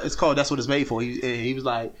about it's called That's What It's Made For. He was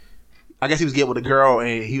like, I guess he was getting with a girl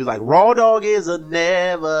and he was like, raw dog is a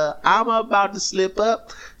never. I'm about to slip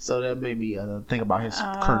up. So that made me think about his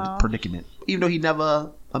current predicament, even though he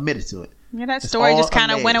never admitted to it. Yeah, that story just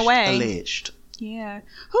kind of went away. Alleged. Yeah.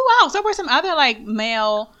 Who else? There were some other like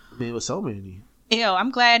male. There was so many. Ew, I'm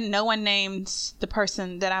glad no one named the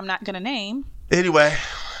person that I'm not gonna name. Anyway.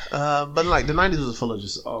 But like the 90s was full of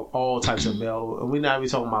just all types of male. And we're not even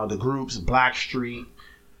talking about the groups, Blackstreet,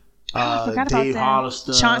 Dave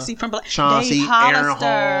Hollister, Chauncey, Aaron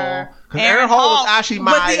Hall. Aaron Hall was actually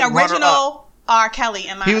my the original R. Kelly.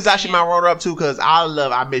 He was actually my runner up too because I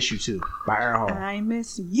love I Miss You Too by Aaron Hall. I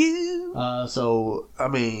miss you. So I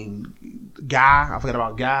mean, I forgot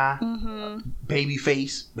about Guy. Mm-hmm.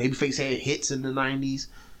 Babyface had hits in the 90s.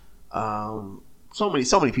 So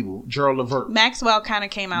many people. Gerald Levert. Maxwell kind of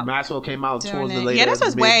came out. Towards the later. Yeah, this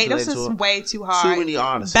was way too hard. Too many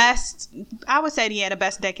artists. I would say the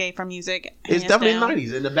best decade for music. It's definitely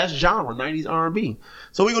 90s and the best genre, 90s R&B.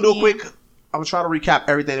 So we're going to do a quick, I'm going to try to recap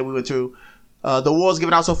everything that we went through. The awards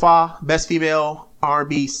given out so far, best female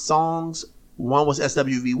R&B songs. One was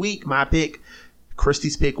SWV Week, my pick.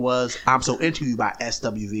 Christy's pick was I'm So Into You by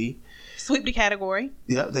SWV. Sweep the category.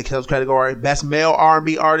 Yeah, the category. Best male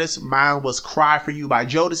R&B artist. Mine was Cry For You by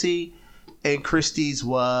Jodeci. And Christy's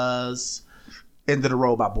was End of the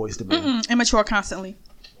Road by Boyz II Men. Immature Constantly.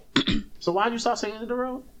 So why'd you start singing End of the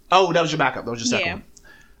Road? Oh, that was your backup. That was your second one.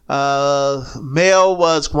 Male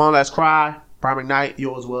was Come On Let's Cry, Brian McKnight.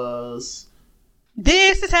 Yours was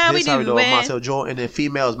This Is How We Do It. Marcel Jordan. And then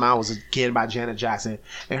females, mine was Again by Janet Jackson.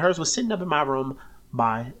 And hers was Sitting Up in My Room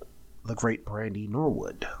by the great Brandy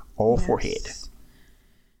Norwood. All forehead. So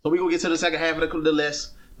we're going to get to the second half of the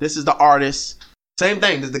list. This is the artist. Same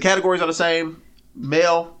thing. The categories are the same.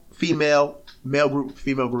 Male, female, male group,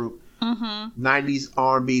 female group. 90s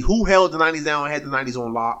R&B. Who held the 90s down and had the 90s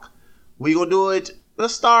on lock? We going to do it.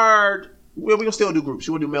 Let's start. We're going to still do groups.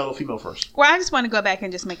 You want to do male or female first? Well, I just want to go back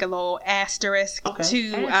and just make a little asterisk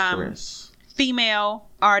to female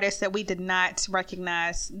artists that we did not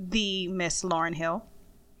recognize. The Miss Lauryn Hill.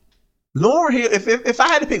 Lauryn Hill, if I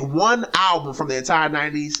had to pick one album from the entire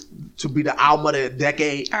 90s to be the album of the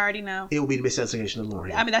decade, I already know. It would be The Miseducation of Lauryn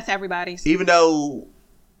Hill. I mean, that's everybody's. Even though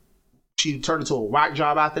she turned into a whack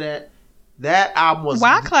job after that, that album was...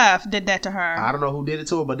 Wyclef did that to her. I don't know who did it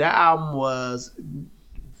to her, but that album was...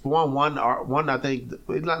 For one, I think...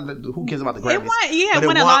 Who cares about the Grammys? It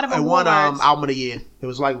won a lot of awards. It won Album of the Year. It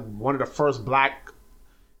was like one of the first black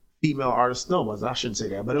female artists. No, I shouldn't say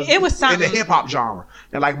that, but it was something in the hip hop genre,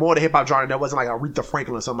 and like more of the hip hop genre. That wasn't like Aretha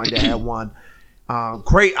Franklin or something like that had one.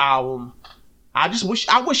 Great album. I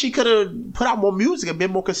wish she could have put out more music and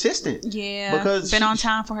been more consistent. Yeah, because been on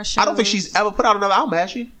time for her show. I don't think she's ever put out another album, has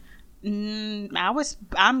she?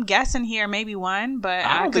 I'm guessing here maybe one, but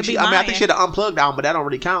I could be lying. I think she had an unplugged album, but that don't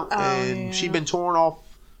really count. She's been torn off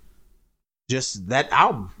just that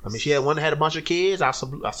album. I mean, she had one that had a bunch of kids. I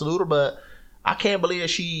salute her, but I can't believe that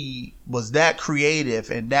she was that creative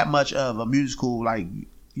and that much of a musical,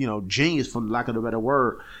 genius, for lack of a better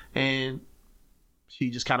word. And she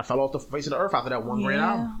just kind of fell off the face of the earth after that one great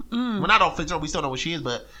album. Well, not off the face, we still know what she is,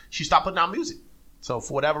 but she stopped putting out music. So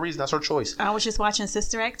for whatever reason, that's her choice. I was just watching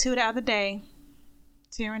Sister Act 2 the other day.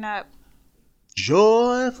 Tearing up.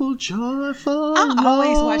 Joyful, joyful. I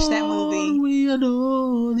always watch that movie. We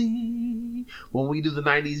adore thee. When we do the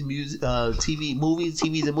 90s music, TVs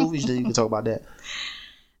and movies, then you can talk about that.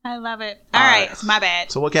 I love it. All right. It's my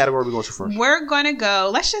bad. So what category are we going to first? We're going to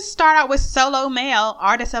go. Let's just start out with solo male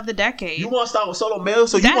artist of the decade. You want to start with solo male?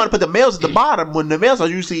 So you want to put the males at the bottom when the males are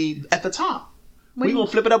usually at the top. We're going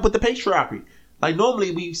to flip it up with the patriarchy. Like normally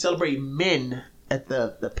we celebrate men at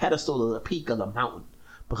the pedestal of the peak of the mountain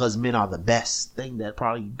because men are the best thing that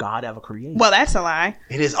probably God ever created. Well, that's a lie.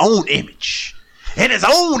 In his own image. In his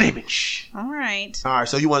own image. All right.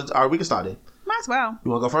 So you want? All right, we can start it. Might as well. You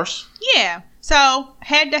want to go first? Yeah. So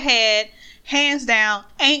head to head, hands down,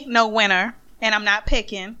 ain't no winner, and I'm not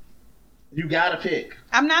picking. You gotta pick.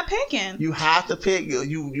 I'm not picking. You have to pick.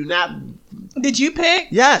 You not. Did you pick?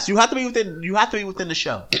 Yes. You have to be within. You have to be within the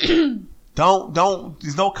show. Don't.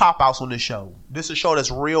 There's no cop outs on this show. This is a show that's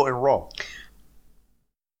real and raw.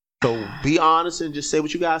 So be honest and just say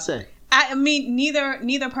what you gotta say. I mean,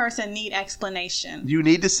 neither person need explanation. You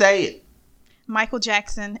need to say it. Michael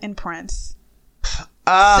Jackson and Prince.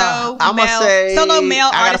 I'm gonna say solo male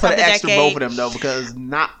I artist gotta of put the an extra decade. both of them though because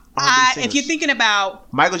not. If you're thinking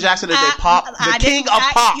about Michael Jackson is the king of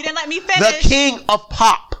pop. You didn't let me finish. The king of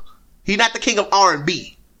pop. He's not the king of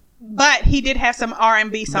R&B. But he did have some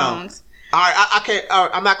R&B songs. No. All right, I can't.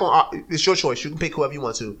 I'm not going. It's your choice. You can pick whoever you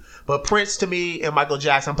want to. But Prince to me and Michael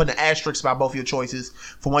Jackson, I'm putting an asterisk by both of your choices.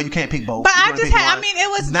 For one, you can't pick both. But I just had. I mean, it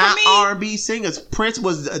was not for me, R&B singers. Prince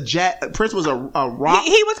was a rock.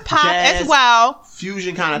 He was pop as well,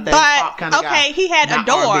 fusion kind of thing. But pop kind of guy. he had Not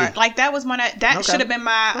Adore. R&B. Like that was one of that should have been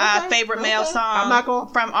my favorite male song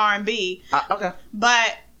from R&B. Okay.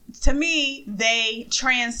 But to me, they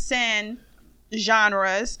transcend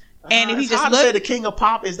genres. And if you just look, the king of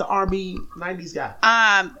pop is the R&B 90s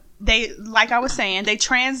guy. They, like I was saying, they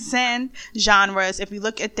transcend genres. If you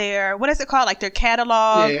look at their, what is it called? Like their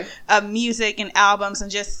catalog of music and albums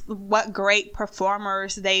and just what great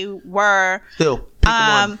performers they were. Still, pick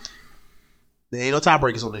one. There ain't no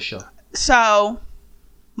tiebreakers on this show. So,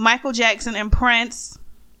 Michael Jackson and Prince.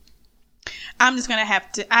 I'm just gonna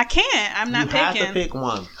have to. I can't. I'm not picking. You have to pick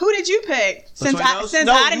one. Who did you pick? Since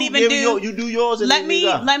I didn't even do. You do yours. And let me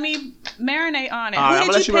marinate on it. All right,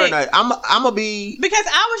 Who did you pick? I'm gonna be because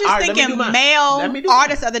I was just thinking male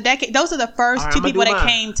artists of the decade. Those are the first two people that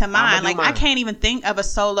came to mind. Like I can't even think of a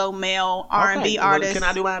solo male R&B artist. Can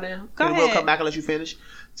I do mine now? Go ahead. We'll come back and let you finish.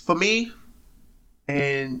 For me,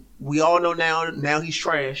 and we all know now he's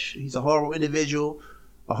trash. He's a horrible individual,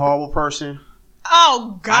 a horrible person.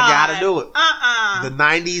 Oh God! I gotta do it. The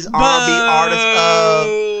 90s R&B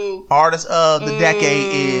artist of the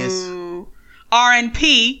decade is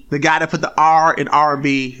R&P. The guy that put the R in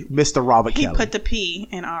R&B, Mr. Robert He Kelly. put the P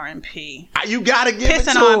in R&P. You gotta give it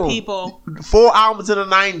to Pissing on him. people. 4 albums in the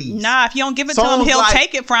 90s. Nah, if you don't give it to him, Songs he'll like-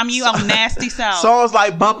 take it from you on nasty self. Songs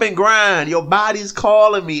like Bump and Grind, Your Body's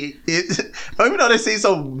Calling Me. Even though they seem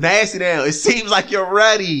so nasty now, it seems like you're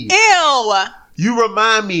ready. Ew. You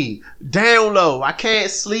remind me. Down Low, I Can't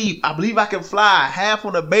Sleep, I Believe I Can Fly, Half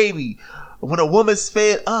on a Baby, When a Woman's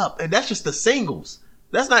Fed Up. And that's just the singles.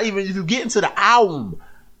 That's not even if you get into the album.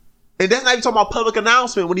 And that's not even talking about Public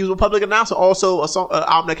Announcement. When he was with Public Announcement, also a song,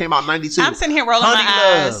 album that came out in 92. I'm sitting here rolling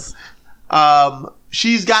my eyes.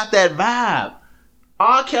 She's Got That Vibe.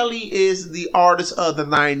 R. Kelly is the artist of the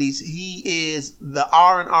 90s. He is the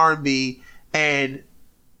R&B, and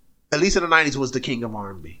at least in the 90s was the king of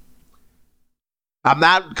R&B. I'm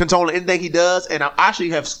not controlling anything he does, and I actually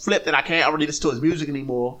have flipped and I can't really listen to his music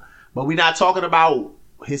anymore. But we're not talking about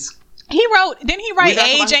his... Didn't he write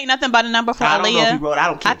Age Ain't Nothing But a Number for Aaliyah? I don't know if he wrote. I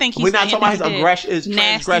don't care. I think we're not talking about his his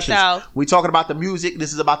transgressions. Self. We're talking about the music.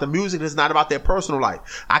 This is about the music. This is not about their personal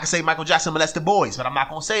life. I can say Michael Jackson molested boys, but I'm not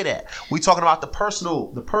going to say that. We're talking about the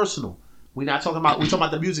personal. The personal. We're talking about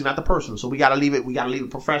the music, not the personal. So we got to leave it. We got to leave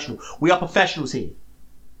it professional. We are professionals here.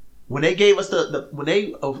 When they gave us when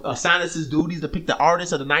they assigned us as duties to pick the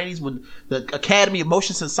artists of the 90s, when the Academy of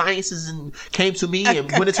Motions and Sciences came to me and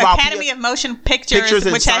went into our Academy of Motion Pictures,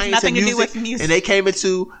 which has nothing to do with music, and they came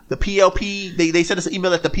into the PLP. They sent us an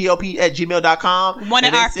email at the PLP@gmail.com.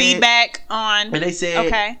 Wanted our feedback on, and they said,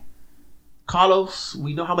 okay, Carlos,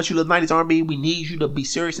 we know how much you love 90s R&B. We need you to be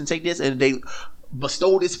serious and take this. And they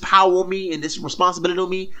bestowed this power on me and this responsibility on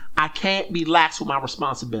me. I can't be lax with my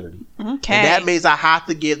responsibility. Okay. And that means I have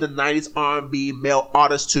to give the 90s R&B male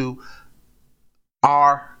artist to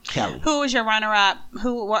R. Kelly. Who was your runner-up?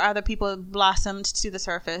 Who were other people blossomed to the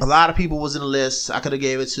surface? A lot of people was in the list. I could have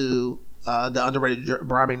gave it to the underrated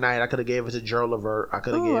Brian McKnight. I could have gave it to Gerald Levert. I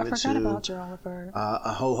could have gave it to... I forgot about Gerald Levert.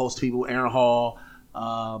 A whole host of people. Aaron Hall.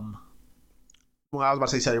 Well, I was about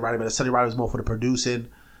to say Sonny Riley, but Sonny Riley was more for the producing.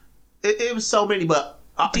 It was so many, but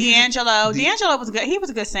D'Angelo was good. He was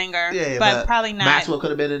a good singer, yeah, but probably not. Maxwell could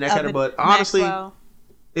have been in that kind of. But honestly,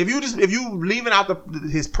 if you leaving out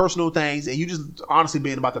his personal things and you just honestly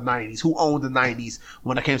being about the 90s, who owned the 90s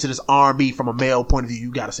when it came to this R&B from a male point of view,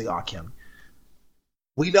 you got to say R. Kelly.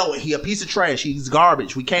 We know it. He a piece of trash. He's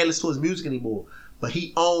garbage. We can't listen to his music anymore. But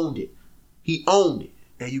he owned it. He owned it,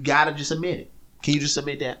 and you got to just admit it. Can you just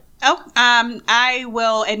admit that? Oh, I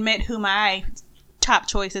will admit who my top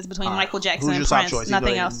choices between Michael Jackson and Prince.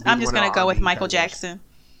 Nothing else. I'm just going to go with Michael Jackson.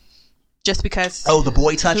 Just because. Oh, the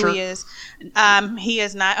boy toucher? Who he is. He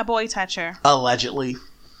is not a boy toucher. Allegedly.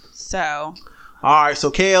 So. Alright,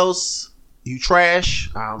 so Kales, you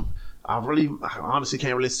trash. I honestly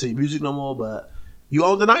can't really listen to your music no more, but you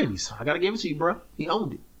own the 90s. I got to give it to you, bro. He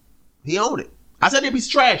owned it. I said they'd be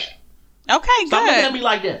trash. Okay, good. Stop looking at me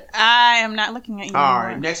like that. I am not looking at you.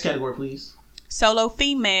 Alright, next category, please. Solo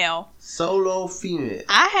female.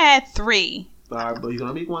 I had 3. All right, but you're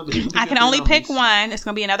gonna pick one. I can only pick one. It's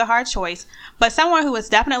gonna be another hard choice, but someone who is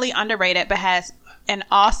definitely underrated, but has an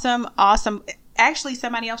awesome. Actually,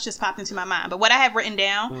 somebody else just popped into my mind. But what I have written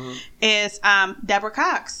down is Deborah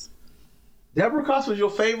Cox. Deborah Cox was your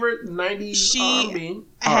favorite 90s R&B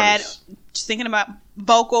artist. Just thinking about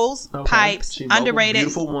vocals, pipes, underrated,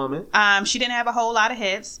 beautiful woman. She didn't have a whole lot of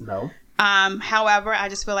hits. No. However, I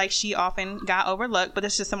just feel like she often got overlooked, but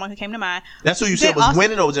it's just someone who came to mind. That's who you said was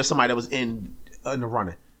winning, or was there somebody that was in the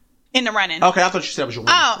running? In the running. Okay, I thought you said it was your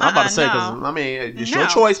winning. I'm about to say, because, I mean, it's your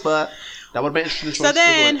choice, but that would have been interesting. So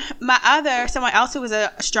then, someone else who was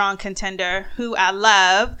a strong contender, who I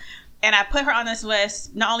love, and I put her on this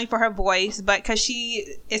list, not only for her voice, but because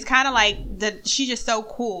she is kind of like, she's just so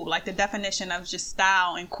cool, like the definition of just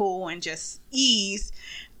style and cool and just ease.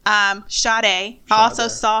 Sade. I also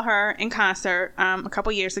saw her in concert a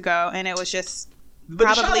couple years ago, and it was just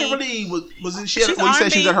probably really wasn't she? When you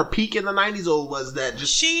said she was at her peak in the 90s, or was that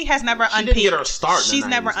just she has never unpeaked? She didn't get her start. She's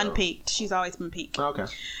never unpeaked. She's always been peaked. Okay.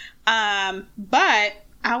 But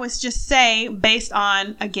I was just say based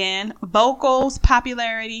on again vocals,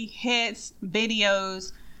 popularity, hits,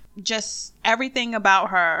 videos, just everything about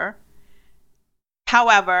her.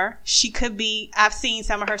 However, she could be. I've seen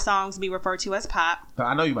some of her songs be referred to as pop.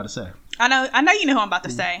 I know you're about to say. I know you know who I'm about to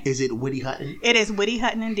say. Is it Whitney Hutton? It is Whitney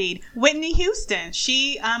Hutton indeed. Whitney Houston.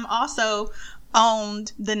 She also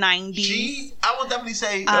owned the 90s. I would definitely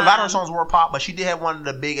say a lot of her songs were pop, but she did have one of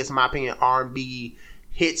the biggest, in my opinion, R&B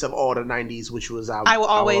hits of all the 90s, which was I Will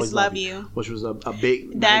Always Love You, which was a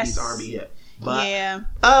big 90s R&B hit. But yeah,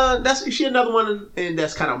 that's she another one, and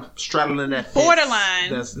that's kind of straddling that fence.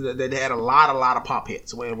 Borderline. That had a lot of pop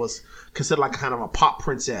hits where it was considered like kind of a pop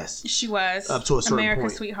princess. she was up to a certain America's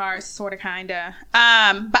point. sweetheart, sort of, kinda.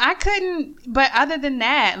 But I couldn't. But other than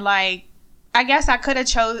that, like, I guess I could have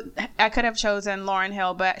chosen Lauryn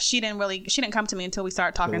Hill, but she didn't come to me until we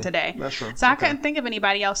started talking today. That's true. So I couldn't think of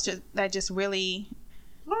anybody else that just really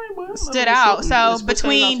All right, well, stood out. So let's put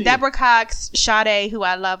between things out to Deborah Cox, Sade, who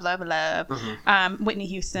I love, Whitney you.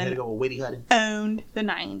 Houston Had to go with Whitney Hudson. owned the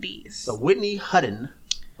 90s. So Whitney Hudson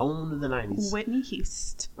owned the 90s. Whitney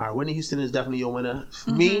Houston. All right, Whitney Houston is definitely your winner.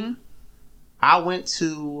 For me, I went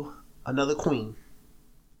to another queen.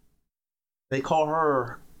 They call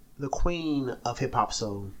her the queen of hip hop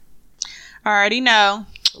soul. I already know.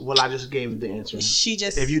 Well, I just gave the answer. She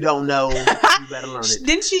just. If you don't know, you better learn it.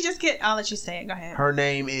 Didn't she just get? I'll let you say it. Go ahead. Her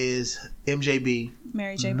name is MJB.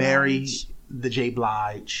 Mary J. Mary Blige. the J.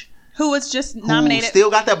 Blige. Who was just Who nominated. still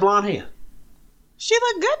got that blonde hair. She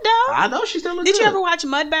looked good though. I know she still looks Did good. you ever watch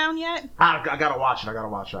Mudbound yet? I gotta watch it.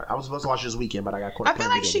 I was supposed to watch it this weekend, but I got caught. I feel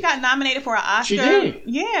like she got nominated for an Oscar. She did.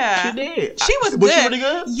 Yeah. She did. She was good. Was she really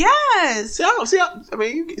good? Yes. I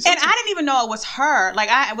mean, And I didn't even know it was her. Like,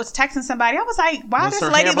 I was texting somebody. I was like, why Was does her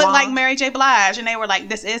this lady hair look blonde? like Mary J. Blige? And they were like,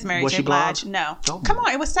 this is Mary Was J. she Blige. blonde? No. Oh. Come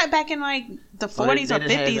on. It was set back in like the 40s or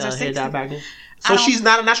 50s or 60s. Back then? I So don't- she's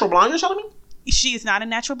not a natural blonde, you're telling me? She is not a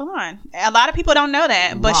natural blonde. A lot of people don't know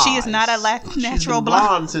that, but she is not a She's natural been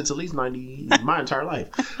blonde. since at least 90, my entire life.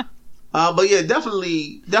 But yeah,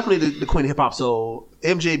 definitely the queen of hip hop. So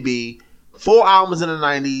MJB, 4 albums in the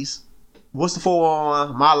 90s. What's the 4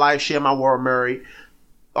 on? My Life, Share My World, Mary.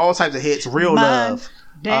 All types of hits. Real Love.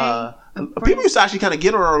 People used to actually kind of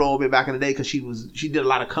get on her a little bit back in the day because she did a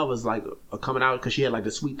lot of covers like coming out because she had like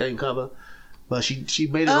the Sweet Thing cover. But she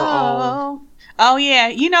made it her own. Oh yeah,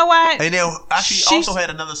 you know what? And then she also had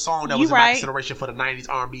another song that was in my right. consideration for the 90s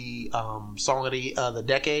R&B song of the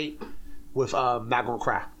decade with Not Gonna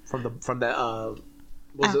Cry from that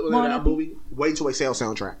movie Way to Excel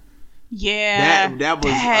soundtrack. Yeah, that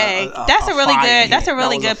was that's a really good. That's a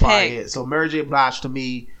really good pick. Hit. So Mary J. Blige to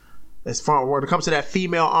me, as far when it comes to that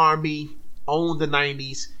female R&B, owned the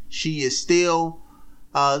 90s. She is still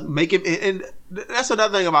making, and that's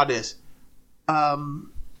another thing about this.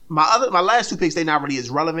 My last 2 picks, they not really as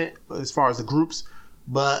relevant as far as the groups,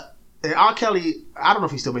 but R. Kelly, I don't know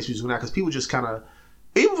if he still makes music now because people just kind of,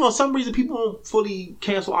 even for some reason, people don't fully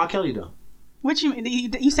cancel R. Kelly though. What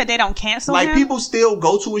you said they don't cancel like him? People still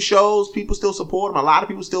go to his shows, people still support him. A lot of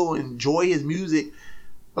people still enjoy his music.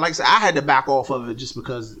 But like I said, I had to back off of it just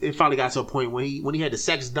because it finally got to a point when he had the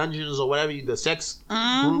Sex Dungeons or whatever, the sex group.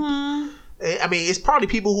 I mean, it's probably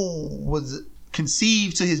people who was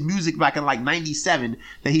conceived to his music back in like 97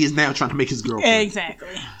 that he is now trying to make his girlfriend. Exactly.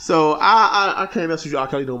 So I can't mess with you, R.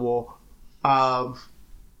 Kelly, no more. But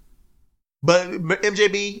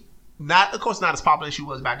MJB, of course not as popular as she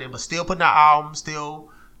was back then, but still putting out albums, still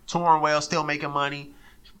touring well, still making money.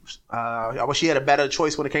 I wish she had a better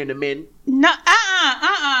choice when it came to men. No,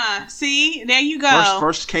 See, there you go.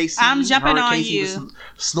 First Casey, I'm jumping on Casey you.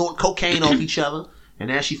 Snorting cocaine off each other. And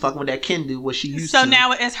now she fucking with that Kendu, what she used to. So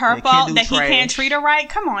now it's her fault that he can't treat her right?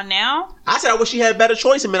 Come on now. I said I wish she had a better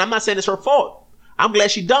choice. I mean, I'm not saying it's her fault. I'm glad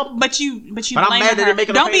she dumped. But I'm mad that they're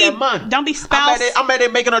making her pay that money. Don't be spouse. I'm mad they're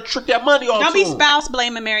making her trick that money off. Don't be spouse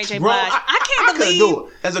blaming Mary J. Blige. I can't believe do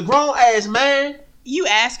it. As a grown ass man, you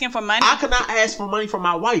asking for money. I could not ask for money from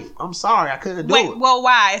my wife. I'm sorry, I couldn't do it. Well,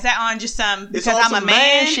 why? Is that on just because I'm a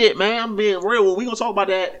man? Shit, man. I'm being real. Well, we gonna talk about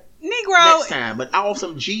that Negro next time. But off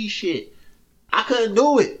some G shit. I couldn't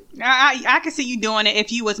do it. I could see you doing it if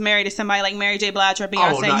you was married to somebody like Mary J. Blige or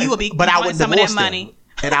Beyonce. You would be, but I would some of that money,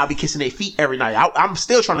 and I'll be kissing their feet every night. I'm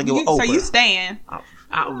still trying to get with Oprah. So you staying? Man,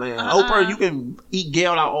 Oprah, you can eat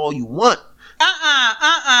Gail out all you want.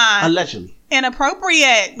 Allegedly.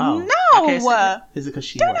 Inappropriate. No. Is it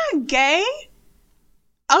because they're not gay?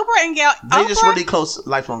 Oprah and Gail. They just really close,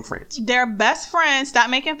 lifelong friends. They're best friends. Stop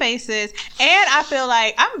making faces. And I feel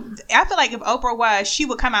like if Oprah was, she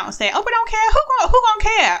would come out and say, Oprah don't care. Who gonna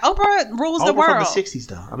care? Oprah rules the world. Oprah from the 60s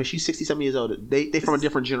though. I mean, she's 60-something years old. They from a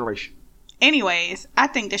different generation. Anyways, I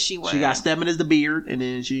think that she was. She got Stedman as the beard, and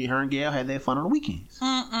then her and Gail had their fun on the weekends.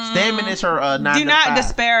 Stedman is her 9 to 5. Do not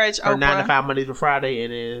disparage Oprah. Her 9 to 5 Monday to Friday,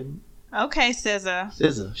 and then okay,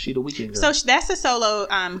 SZA. She the weekend girl. So that's a solo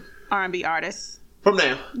R&B artist. From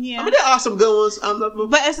now. Yeah. I mean, there are some good ones.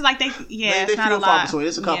 But it's like they it's not a lot. Between.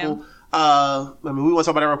 It's a couple. Yeah. I mean, we want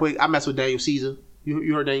to talk about that real quick. I messed with Daniel Caesar.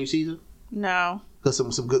 You heard Daniel Caesar? No. Because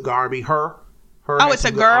some good R&B. Her. Oh, it's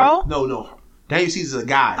a girl? No. Daniel Caesar's a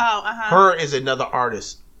guy. Oh, Her is another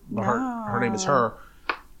artist. Her name is Her.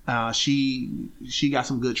 She got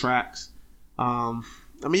some good tracks.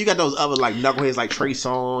 I mean, you got those other like knuckleheads like Trey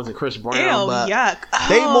Songz and Chris Brown. Ew, but yuck.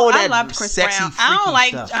 They more I that love Chris sexy, Brown. I don't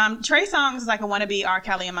like stuff. Trey Songz is like a wannabe R.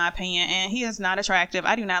 Kelly in my opinion, and he is not attractive.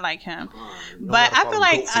 I do not like him. No, But I feel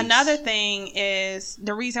like Goatface. another thing is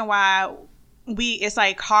the reason why it's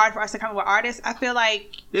like hard for us to come up with artists. I feel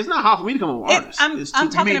like It's not hard for me to come up with artists.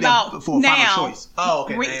 I'm talking about for a now. final choice. Oh,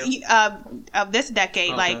 okay. Of this decade,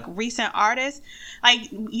 Okay. like recent artists,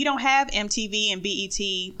 like you don't have MTV and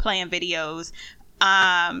BET playing videos.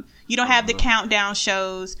 You don't have the countdown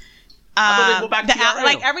shows. I thought they go back to TRL.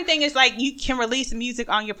 Like everything is like you can release music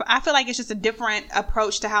on your. I feel like it's just a different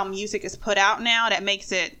approach to how music is put out now that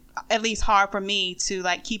makes it at least hard for me to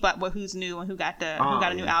like keep up with who's new and who got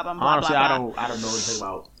a new album. Blah, Honestly, blah, blah. I don't know anything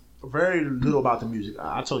about very little about the music.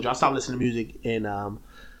 I told you I stopped listening to music in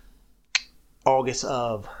August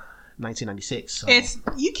of 1996. So It's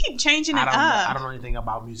you keep changing it up. I don't know anything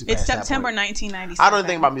about music. It's past September that point. 1996. I don't know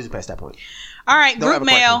anything about music past that point. All right, Don't group have a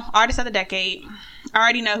mail, question. artist of the decade. I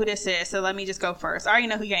already know who this is, so let me just go first. I already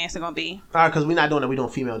know who your answer gonna be. All right, because we're not doing that. We're doing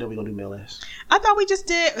female, then we're gonna do male last. I thought we just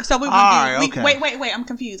did. So we would All do. right, okay. Wait. I'm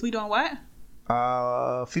confused. We doing what?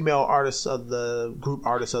 Female artists of the group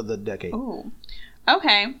artists of the decade. Ooh.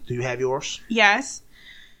 Okay. Do you have yours? Yes.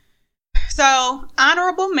 So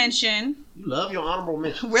honorable mention. You love your honorable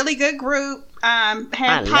mention. Really good group. Had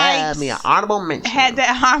I Pipes. love me an honorable mention. Had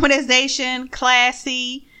that harmonization,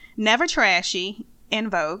 classy, never trashy, in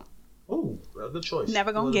vogue. Ooh, good choice.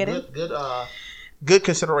 Never gonna get it. Good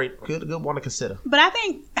considerate. Good one to consider. But I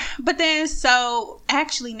think, so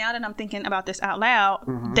actually, now that I'm thinking about this out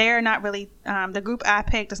loud, they're not really, the group I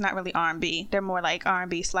picked is not really R&B. They're more like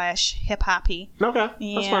R&B / hip hoppy. Okay,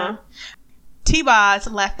 that's fine. T-Boz,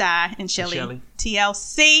 Left Eye, and Chili.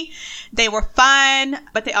 TLC. They were fun,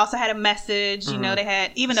 but they also had a message. You know, they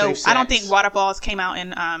had, even though Safe I don't sex. think Waterfalls came out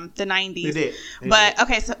in the 90s. They did. But,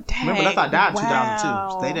 okay, so, dang, Remember, that's how I died in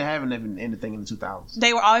wow. 2002. They didn't have anything in the 2000s.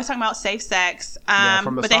 They were always talking about safe sex, from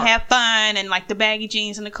the but start. they had fun and like the baggy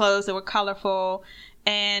jeans and the clothes that were colorful,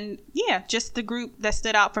 and yeah, just the group that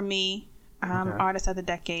stood out for me. Artist of the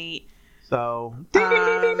decade. So, ding, ding, ding,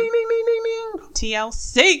 ding, ding, ding, ding, ding, ding.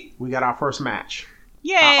 TLC. We got our first match.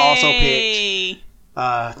 Yay! I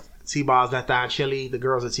also picked T-Boz, Left Eye, and Chili, the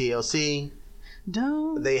girls at TLC.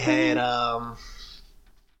 They had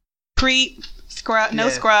Creep, Scrub, no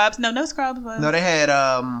Yeah. Scrubs, no Scrubs. No, they had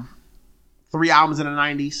 3 albums in the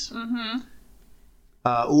 90s. Ooh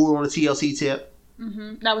on the TLC tip.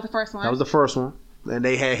 That was the first one. That was the first one. And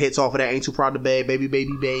they had hits off of that. Ain't Too Proud to Beg, Baby,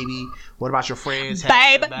 Baby, Baby. What About Your Friends?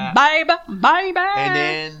 Baby. And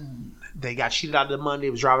then they got cheated out of the money.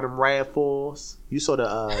 They was driving them RAV4s. You saw the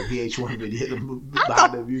VH1 video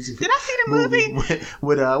behind the music. Did I see the movie?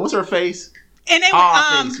 With what's her face? And they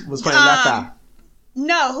Face was playing Left Eye.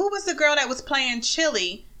 No, who was the girl that was playing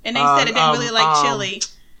Chili? And they said it didn't really like Chili.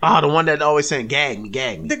 Oh, the one that always saying "gag me,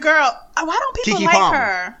 gag me." The girl. Why don't people Keke like Palmer.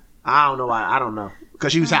 her? I don't know why. I don't know.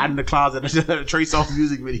 Because she was hiding in the closet of the Trey Songz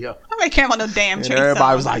music video. Nobody care about no damn And Trey everybody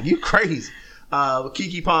Songz. was like, you crazy.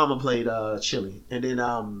 Keke Palmer played Chili. And then,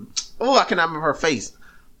 I cannot remember her face.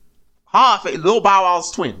 Hard face. Lil Bow Wow's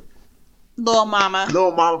twin. Lil Mama.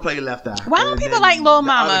 Lil Mama played Left Eye. Why don't And people then like Lil the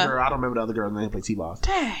Mama? other girl, I don't remember the other girl's name. Played T-Boz.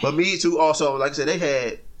 Dang. But Me Too also, like I said, they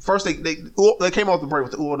had, first they came off the break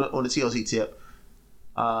with the ooh on the TLC tip.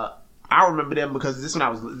 I remember them because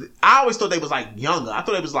I always thought they was like younger. I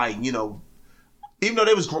thought they was like, even though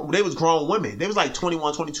they was grown women, they was like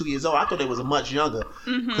 21, 22 years old. I thought they was much younger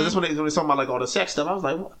because that's when they were talking about like all the sex stuff. I was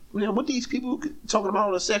like, what these people talking about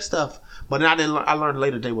all the sex stuff? But then I learned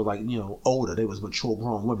later they was like older. They was mature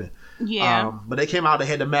grown women. Yeah. But they came out. They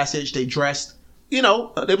had the message. They dressed. They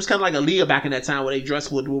was kind of like Aaliyah back in that time where they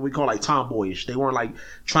dressed with what we call like tomboyish. They weren't like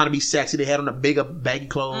trying to be sexy. They had on the bigger baggy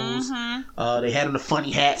clothes. They had on the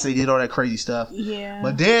funny hats. They did all that crazy stuff. Yeah.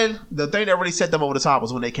 But then the thing that really set them over the top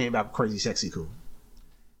was when they came back with Crazy Sexy Cool.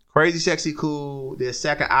 Crazy Sexy Cool, their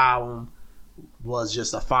second album was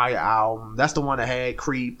just a fire album. That's the one that had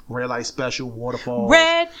Creep, Red Light Special, Waterfall.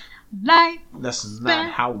 Red Light. That's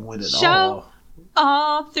not how it went at Show. all.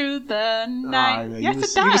 All through the night. Right, Yes, you it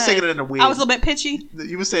does. You were singing it in a weird. I was a little bit pitchy.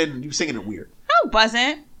 You were singing it weird. I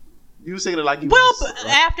wasn't. You were singing it like you. Well, was,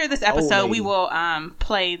 like, after this episode, we lady. will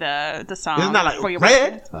play the song. It's not like for your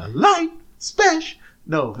Red reference. Light Special.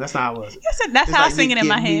 No, that's not how it was. Yes, that's It's how like, I sing it in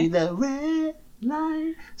my give me head. the red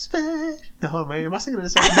light special. Oh man, am I singing the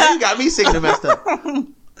song? Now you got me singing it messed up.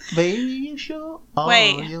 Baby, you sure?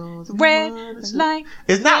 Wait, red light.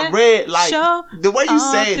 It's not red light. Show The way you all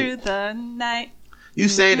saying through it, the night. you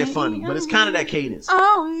saying it funny, but it's kind of that cadence.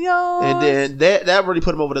 Oh, yours. And then that really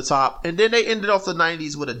put them over the top. And then they ended off the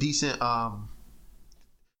 90s with a decent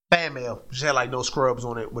Fan Mail, which had like No Scrubs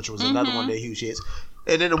on it, which was another one of their huge hits.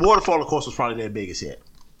 And then The Waterfall, of course, was probably their biggest hit.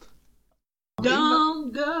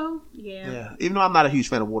 Don't go. Yeah. Even though I'm not a huge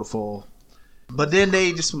fan of Waterfall. But then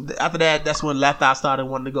they just, after that, that's when Left Eye started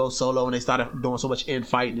wanting to go solo, and they started doing so much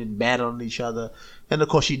infighting and battling each other. And of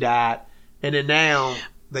course, she died. And then now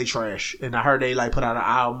they trash. And I heard they like put out an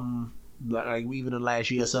album like even in the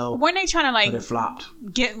last year or so. Weren't they trying to like but it flopped?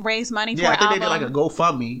 Raise money for an album? I think they did like a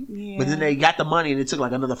GoFundMe. Yeah. But then they got the money, and it took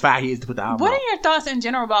like another 5 years to put the album What out. are your thoughts in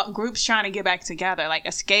general about groups trying to get back together? Like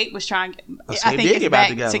Escape was trying. Escape I think did it's get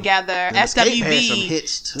back back together. And Escape had some SWV,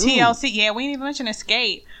 hits too. TLC. Yeah, we didn't even mention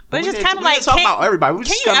Escape. But it's just kind of we like, didn't talk about everybody. We can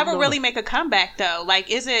just you kinda ever really make a comeback though?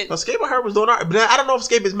 Like, is it? Escape, I heard, was doing art, but I don't know if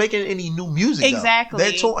Escape is making any new music. Exactly.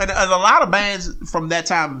 They tour, and a lot of bands from that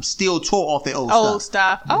time still tour off their old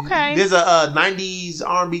stuff. Okay. There's a 90s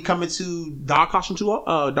R&B coming to Dark Constitution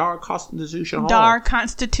Hall. Dark Constitution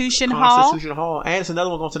Hall. And it's another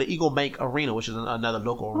one going to the Eagle Bank Arena, which is another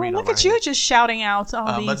local arena. Look at you just shouting out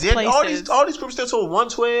all these but then places. all these groups still tour.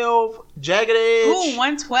 112, Jagged Edge. Ooh,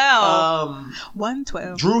 112.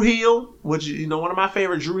 112. Drew Hill, which one of my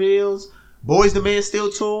favorite Drew Hills. Boys the Men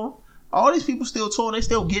still tour. All these people still touring. They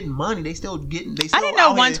still getting money. They still. I didn't know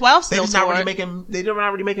 112 still toured. They're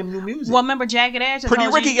not really making new music. Well, remember Jagged Edge? Pretty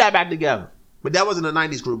Ricky got back together, but that wasn't a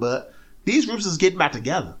 90s group. But these groups is getting back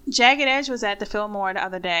together. Jagged Edge was at the Fillmore the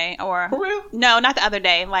other day, or for real? No, not the other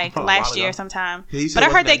day, like last year sometime. Yeah, but I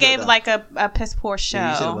heard they gave like a piss poor show.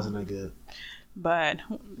 Yeah, you said it wasn't that good. But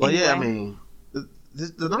anyway. Yeah, I mean, the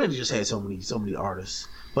 90s just had so many artists.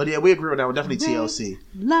 But yeah, we agree with that one. Definitely TLC.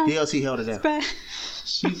 TLC held it down.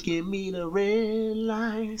 You give me the red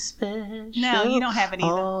light special. No, you don't have it either.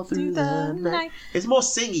 All through the night. It's more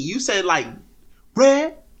singy. You said like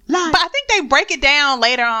red light. But I think they break it down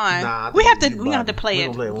later on. Nah, we have to play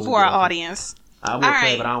it for our audience. I will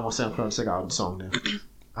play it, but I don't want to sing out the song now.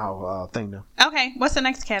 Our thing now. Okay, what's the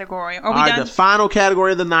next category? Are we all right, done? the final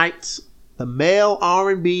category of the night, the male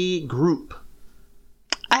R&B group.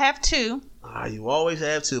 I have two. You always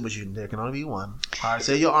have two, but there can only be one. All right,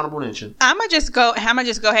 say your honorable mention. I'm gonna just go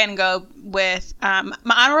ahead and go with my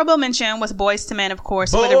honorable mention was Boyz II Men, of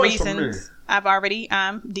course, for the reasons I've already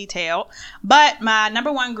detailed. But my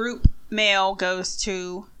number one group male goes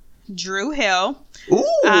to Drew Hill.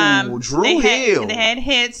 Ooh, Drew Hill. They had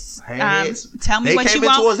hits. Hits. Tell me what you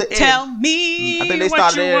want. Tell me. I think they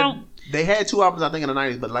what started you want. They had two albums, I think, in the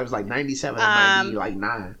 90s, but it was like 97 and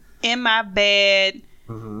 99. In My Bed.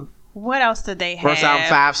 Mm-hmm. What else did they have? First album,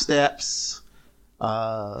 5 Steps.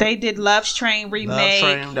 They did Love's Train remake. Love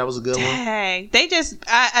Train, that was a good one. They just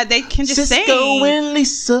they can just sing. Cisco and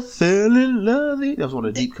Lisa fell in love. That was one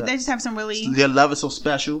of the deep cuts. They just have some really. Their Love Is So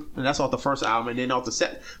Special, and that's off the first album, and then off the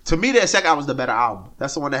second. To me, that second album was the better album.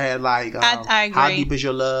 That's the one that had like I agree. How Deep Is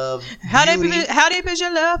Your Love? How deep is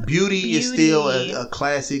your love? Beauty is still a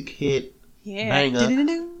classic hit. Yeah.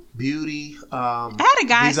 Banger. Beauty. I had a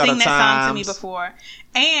guy sing that song to me before,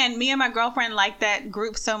 and me and my girlfriend liked that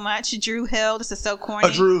group so much. Drew Hill. This is so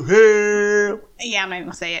corny. Drew Hill. Yeah, I'm not even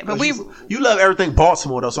gonna say it, but you love everything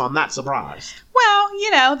Baltimore though, so I'm not surprised.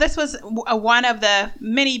 Well, this was one of the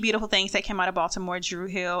many beautiful things that came out of Baltimore. Drew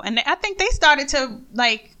Hill, and I think they started to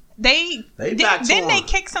like didn't they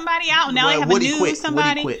kick somebody out? And now they have Woody a new quit.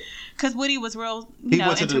 somebody Woody quit. Because Woody was real. He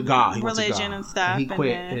went to the God. Religion and stuff. He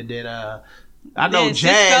quit, and then I know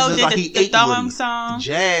Jazz is like he ate Woody. Song.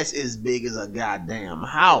 Jazz is big as a goddamn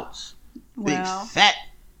house. Big Well, fat.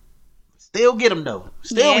 Still get him though.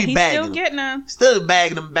 Still be bagging still getting them. Still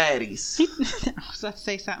bagging them baddies. I was about to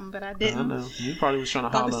say something, but I didn't. I know. You probably was trying to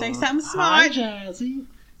holler. About to say something Hi, smart. Jazzy.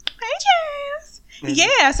 Hey, Jazz.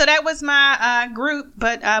 Yeah, so that was my group,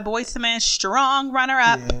 but Boyz II Men, strong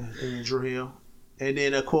runner-up. Yeah, and Drew Hill. And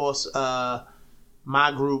then, of course,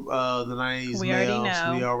 my group, the 90s We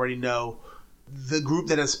already know. The group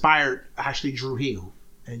that inspired actually Drew Hill.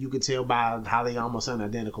 And you can tell by how they almost sound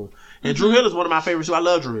identical. And Drew Hill is one of my favorites, too. I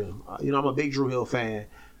love Drew Hill. I'm a big Drew Hill fan.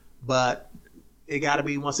 But it got to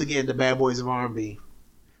be, once again, the bad boys of R&B.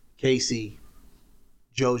 Casey,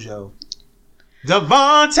 JoJo,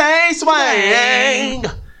 Devontae Swing,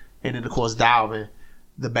 and then, of course, Dalvin,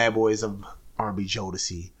 the bad boys of R&B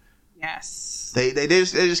Jodeci. Yes. They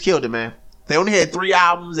just killed it, man. They only had 3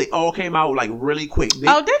 albums. They all came out like really quick. Did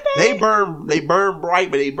they? They burned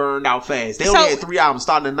bright, but they burned out fast. They only had 3 albums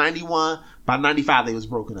starting in 91. By 95, they was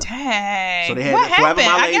broken up. Dang. So they had what happened?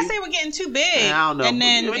 My I Lady. guess they were getting too big. I don't know. And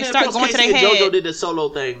then it started going to Casey their head. JoJo did the solo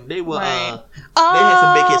thing. They were Right. they had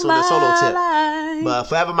some big hits on the solo tip. Life. But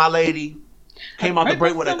Forever My Lady came out the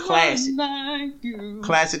break with a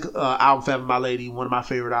classic album, Forever My Lady, one of my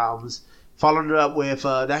favorite albums. Followed it up with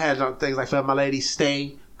that had things like Forever My Lady,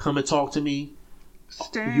 Stay, Come and Talk to Me.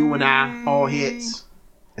 You and I, all hits.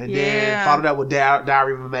 And then followed up with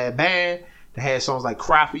Diary of a Mad Band. That had songs like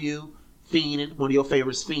Cry For You, Fiendin', one of your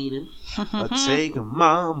favorites, Fiendin'. Taking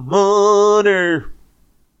my money.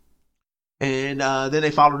 And then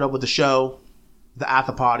they followed up with the show, the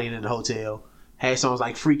after party in the hotel. Had songs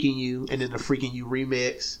like Freaking You, and then the Freaking You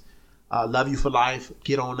remix. Love You For Life,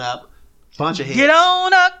 Get On Up. Bunch of hits. Get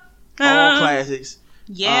On Up. All classics.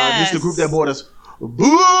 Yes. This is the group that brought us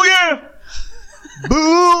Booyah!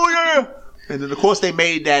 Booyah! And then, of course, they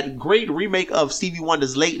made that great remake of Stevie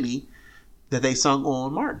Wonder's Lately that they sung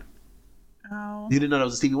on Martin. Oh. You didn't know that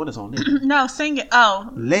was a Stevie Wonder song, did you? No, sing it. Oh.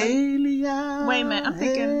 Lately, wait a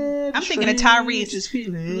minute. I'm thinking of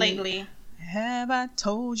Tyrese. Lately. Have I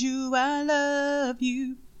told you I love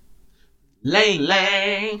you? Lang,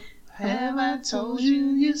 lang. Have I told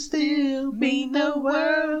you you still mean the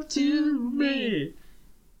world to me?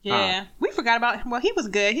 Yeah, we forgot about. Well, he was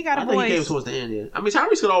good. He got a voice. I think he came towards the end. Yeah, I mean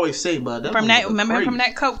Tyrese could always sing, but that from that. Remember him from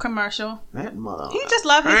that Coke commercial? That mother. He just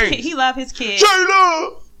loved his kid. He loved his kids.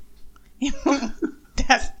 Shayla.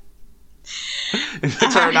 That's.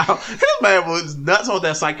 It turned out his man was nuts on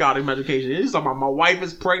that psychotic medication. He's talking about my wife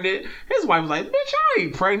is pregnant. His wife was like, "Bitch, I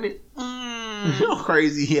ain't pregnant." How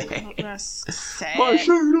crazy, yeah. That's sad. My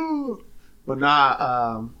Shayla. But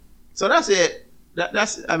nah. So that's it.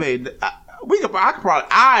 That's. I mean.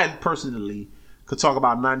 I personally could talk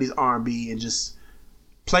about 90s R&B and just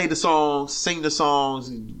play the songs, sing the songs,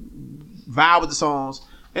 vibe with the songs.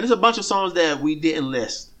 And there's a bunch of songs that we didn't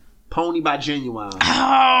list. Pony by Genuine.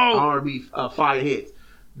 Oh! R&B fire hits.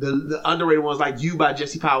 The underrated ones like You by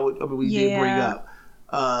Jesse Powell, we did bring up.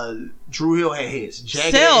 Drew Hill had hits.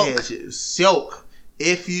 Jagged had hits. Silk.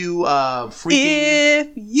 If You,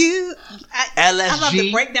 LSG. I love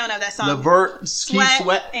the breakdown of that song. Levert,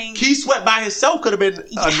 Key Sweat by himself could have been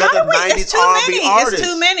another 90s R&B artist. It's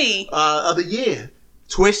too many. Of the year.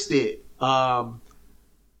 Twisted.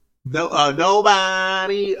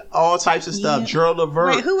 Nobody. All types of stuff. Gerald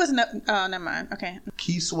Levert. Wait, who was never mind. Okay.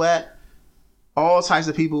 Key Sweat. All types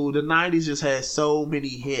of people. The 90s just had so many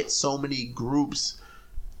hits, so many groups.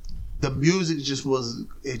 The music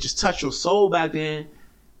just touched your soul back then.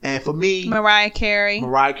 And for me, Mariah Carey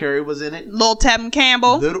was in it. Lil Tevin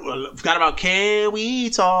Campbell. Forgot about Can We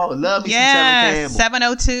Talk? Love me some Tevin Campbell.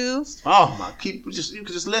 702. Oh my! You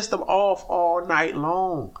could just list them off all night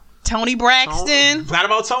long. Toni Braxton. Forgot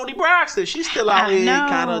about Toni Braxton. She's still out here,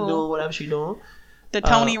 kind of doing whatever she's doing. The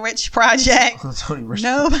Tony Rich Project. Tony Rich.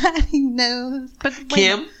 Nobody knows. But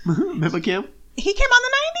Kim, remember Kim? He came on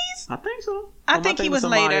the 90s? I think so. I think he was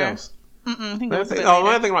later. Else. I'm thinking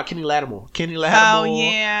about Kenny Lattimore. Oh,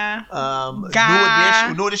 yeah.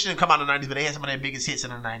 New Edition didn't come out in the 90s, but they had some of their biggest hits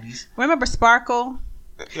in the 90s. Remember Sparkle?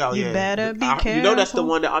 Oh, you better be careful. You know that's the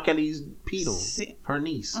one that R. Kelly's peed on. Her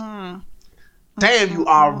niece. Damn, you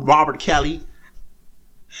are Robert Kelly.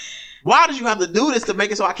 Why did you have to do this to make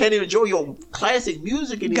it so I can't even enjoy your classic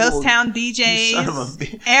music anymore? Ghost Town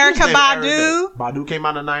DJs. Erica Badu. Badu came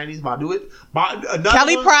out in the 90s.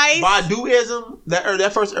 Kelly Price. Baduism.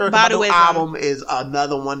 That first Erica Badu album is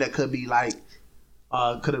another one that could be like,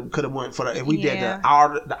 could have went for the, if we did the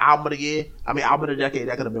album of the year, album of the decade,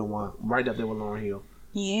 that could have been one. Right up there with Lauryn Hill.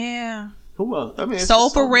 Yeah. Who else? Soul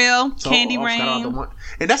For Real. Candy Rain.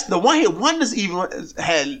 And that's the one hit. Wonders even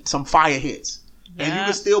had some fire hits. Yeah. And you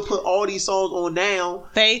can still put all these songs on down.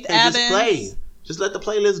 Faith and Evans. Just play. Just let the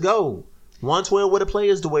playlist go. 112 where the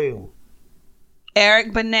players dwell.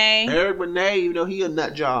 Eric Benet. You know he a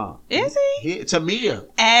nut job. Is he? Tamia.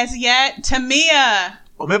 As yet, Tamia.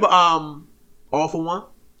 Remember All For One?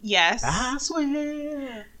 Yes. I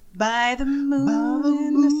swear. By the moon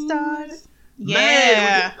and the stars. Yeah.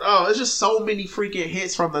 Man, it's just so many freaking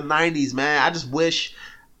hits from the 90s, man. I just wish...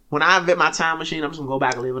 When I invent my time machine, I'm just going to go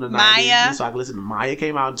back and live in the 90s. Maya. So I can listen to Maya.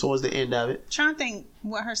 Came out towards the end of it. I'm trying to think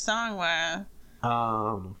what her song was.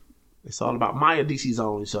 It's all about Maya DC's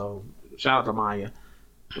only. So shout out to Maya.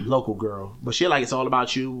 Local girl. But she like It's All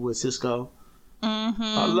About You with Cisco.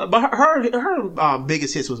 Mm-hmm. But her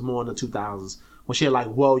biggest hits was more in the 2000s. When she had like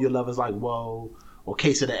Whoa, Your Love Is Like Whoa. Or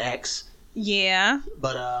Case of the X. Yeah.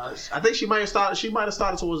 But I think she might have started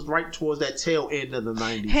towards that tail end of the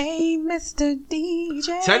 90s. Hey, Mr.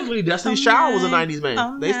 DJ. Technically, Destiny's Child was a 90s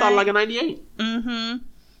band. They started like in 98. Mm-hmm.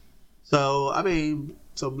 So, you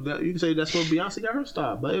can say that's where Beyonce got her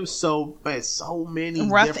start. But it was so many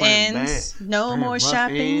rough different ends. bands. No more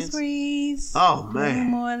shopping sprees. Oh, man.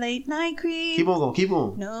 No more late night creep. Keep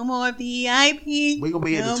on. No more VIP. We're going to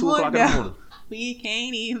be here until 2 o'clock in the morning. We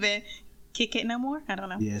can't even... Kick it no more? I don't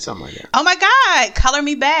know. Yeah, something like that. Oh my God. Color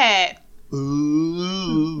Me Bad.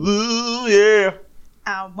 Ooh, yeah.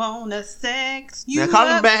 I wanna sex you. Now,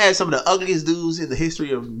 Carlin Band had some of the ugliest dudes in the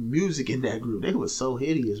history of music in that group. They were so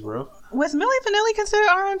hideous, bro. Was Milli Vanilli considered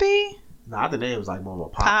R&B? Nah, I think it was like more of a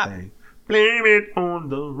pop thing. Blame it on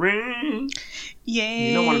the rain. Yeah,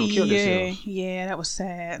 you know, one of them killed themselves. Yeah, that was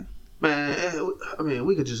sad. Man, I mean,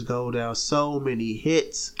 we could just go down so many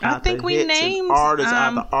hits. I think we named artists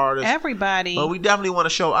after artists, everybody. But we definitely want to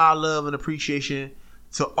show our love and appreciation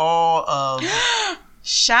to all of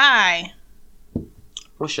Shy.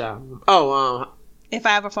 What's Shy? Oh, If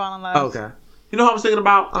I Ever Fall in Love. Okay. You know what I was thinking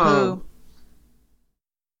about? Who?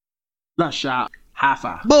 Not Shy.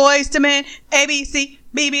 Hi-Fi. Boys to Men. ABC.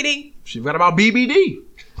 BBD. She forgot about BBD.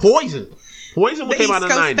 Poison. Poison The came East out in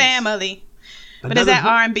the Coast 90s. Family. But is that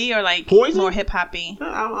R&B or like Poison? more hip hoppy?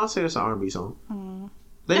 I'll say it's an R&B song.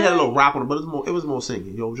 They had a little rap on it, but it was more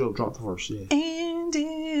singing. Yo, drop the verse. Yeah. And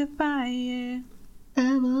if I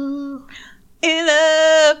Ever in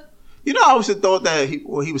love. You know, I always thought that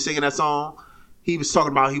when he was singing that song, he was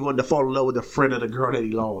talking about he wanted to fall in love with the friend of the girl that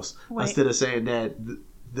he lost. Wait. Instead of saying that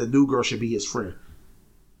the new girl should be his friend.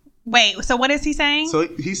 Wait, so what is he saying? So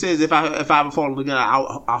he says, if I ever fall in love again,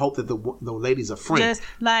 I hope that the lady's a friend. Just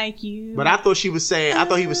like you. But I thought he was saying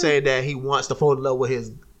that he wants to fall in love with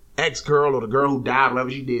his ex-girl or the girl who died,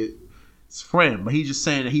 whatever she did, his friend. But he's just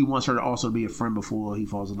saying that he wants her to also be a friend before he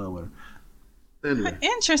falls in love with her. Anyway.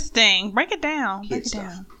 Interesting. Break it down. Break it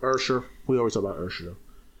down. Ursher. We always talk about Ursher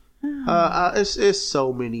though. It's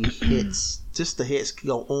so many hits. Just the hits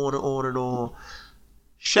go on and on and on.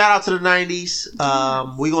 Shout out to the 90s.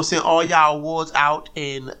 We're gonna send all y'all awards out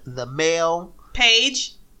in the mail.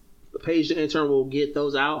 Paige, the intern will get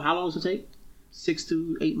those out. How long does it take? 6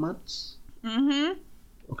 to 8 months.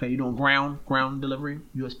 Okay, you doing ground delivery,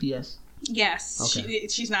 USPS? Yes. Okay.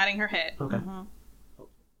 She's nodding her head. Okay.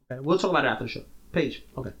 Okay, we'll talk about it after the show. Paige,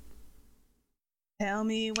 okay. Tell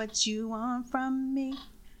me what you want from me.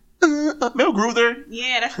 Mel Gruther.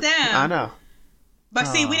 Yeah, that's them. I know. But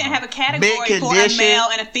see, we didn't have a category for a male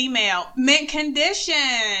and a female. Mint condition.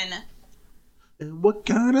 And what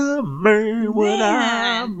kind of man would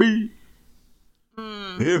I be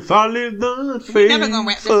if I lived unfaithfully? We're never gonna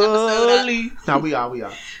wrap this episode up. No, we are.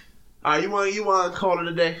 All right, you want to call it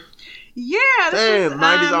a day? Yeah. Damn,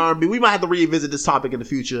 90s R&B. We might have to revisit this topic in the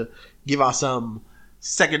future. Give out some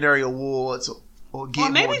secondary awards or get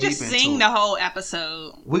or maybe more just deep sing into the whole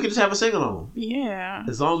episode. We could just have a sing-along. Yeah.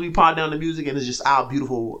 As long as we pot down the music and it's just our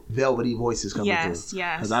beautiful velvety voices coming through.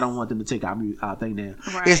 Yes. Because I don't want them to take our thing down.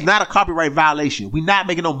 Right. It's not a copyright violation. We're not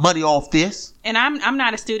making no money off this. And I'm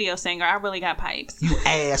not a studio singer. I really got pipes. You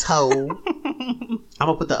asshole. I'm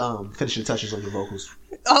gonna put the finishing touches on your vocals.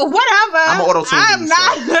 Oh, whatever. I'm gonna auto-tune I'm these,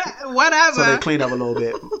 not. Whatever. So they clean up a little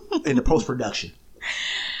bit in the post-production.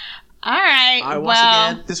 All right. Once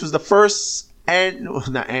again, this was the first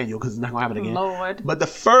not annual because it's not gonna happen again. Lord. But the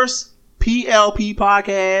first PLP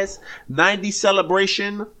podcast 90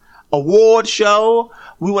 celebration award show.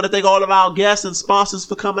 We want to thank all of our guests and sponsors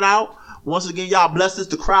for coming out. Once again, y'all blessed us.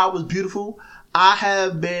 The crowd was beautiful. I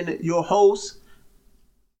have been your host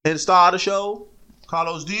and star of the show,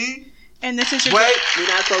 Carlos D. And this is your Wait, we're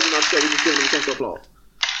not closing our show. We're just giving them a chance to applaud.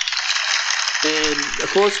 And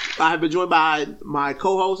of course, I have been joined by my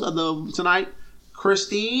co-host of tonight,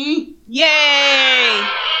 Christy. Yay!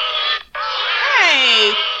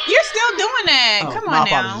 Hey, you're still doing that. Come on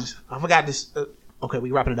now. Apologies. I forgot this. Okay,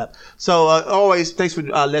 we wrapping it up. So always, thanks for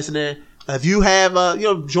listening. If you have,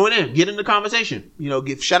 join in, get in the conversation.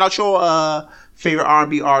 Shout out your favorite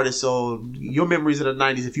R&B artists or your memories of the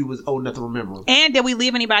 90s if you was old enough to remember them. And did we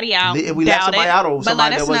leave anybody out? If we left somebody out or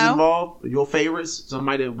somebody that was know. involved, your favorites,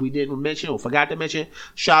 somebody that we didn't mention or forgot to mention,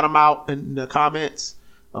 shout them out in the comments.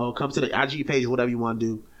 Come to the IG page or whatever you want to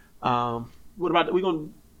do. We're not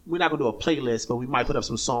gonna do a playlist, but we might put up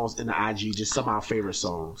some songs in the IG, just some of our favorite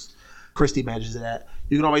songs. Christy manages that.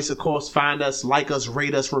 You can always, of course, find us, like us,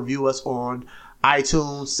 rate us, review us on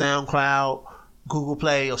iTunes, SoundCloud, Google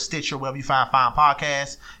Play, or Stitcher, wherever you find fine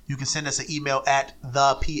podcasts. You can send us an email at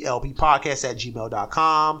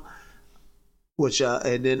theplppodcast@gmail.com.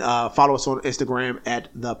 And then follow us on Instagram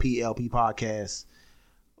at theplppodcast.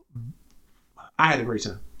 I had a great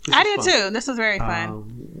time. I did too. This was very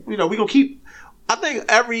fun. We're going to keep, I think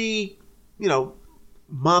every,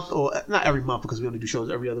 month, or not every month because we only do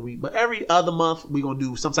shows every other week, but every other month we're going to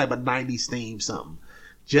do some type of 90s theme something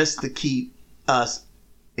just to keep us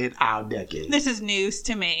in our decade. This is news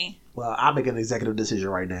to me. Well, I'll make an executive decision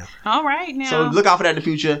right now. All right now. So look out for that in the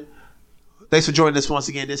future. Thanks for joining us once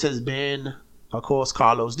again. This has been, of course,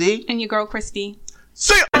 Carlos D. And your girl, Christy.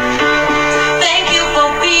 See ya! Thank you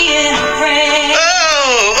for being a friend.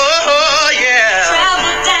 Oh, yeah.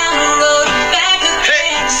 Travel down the road and back again.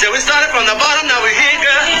 Hey, so we started from the bottom.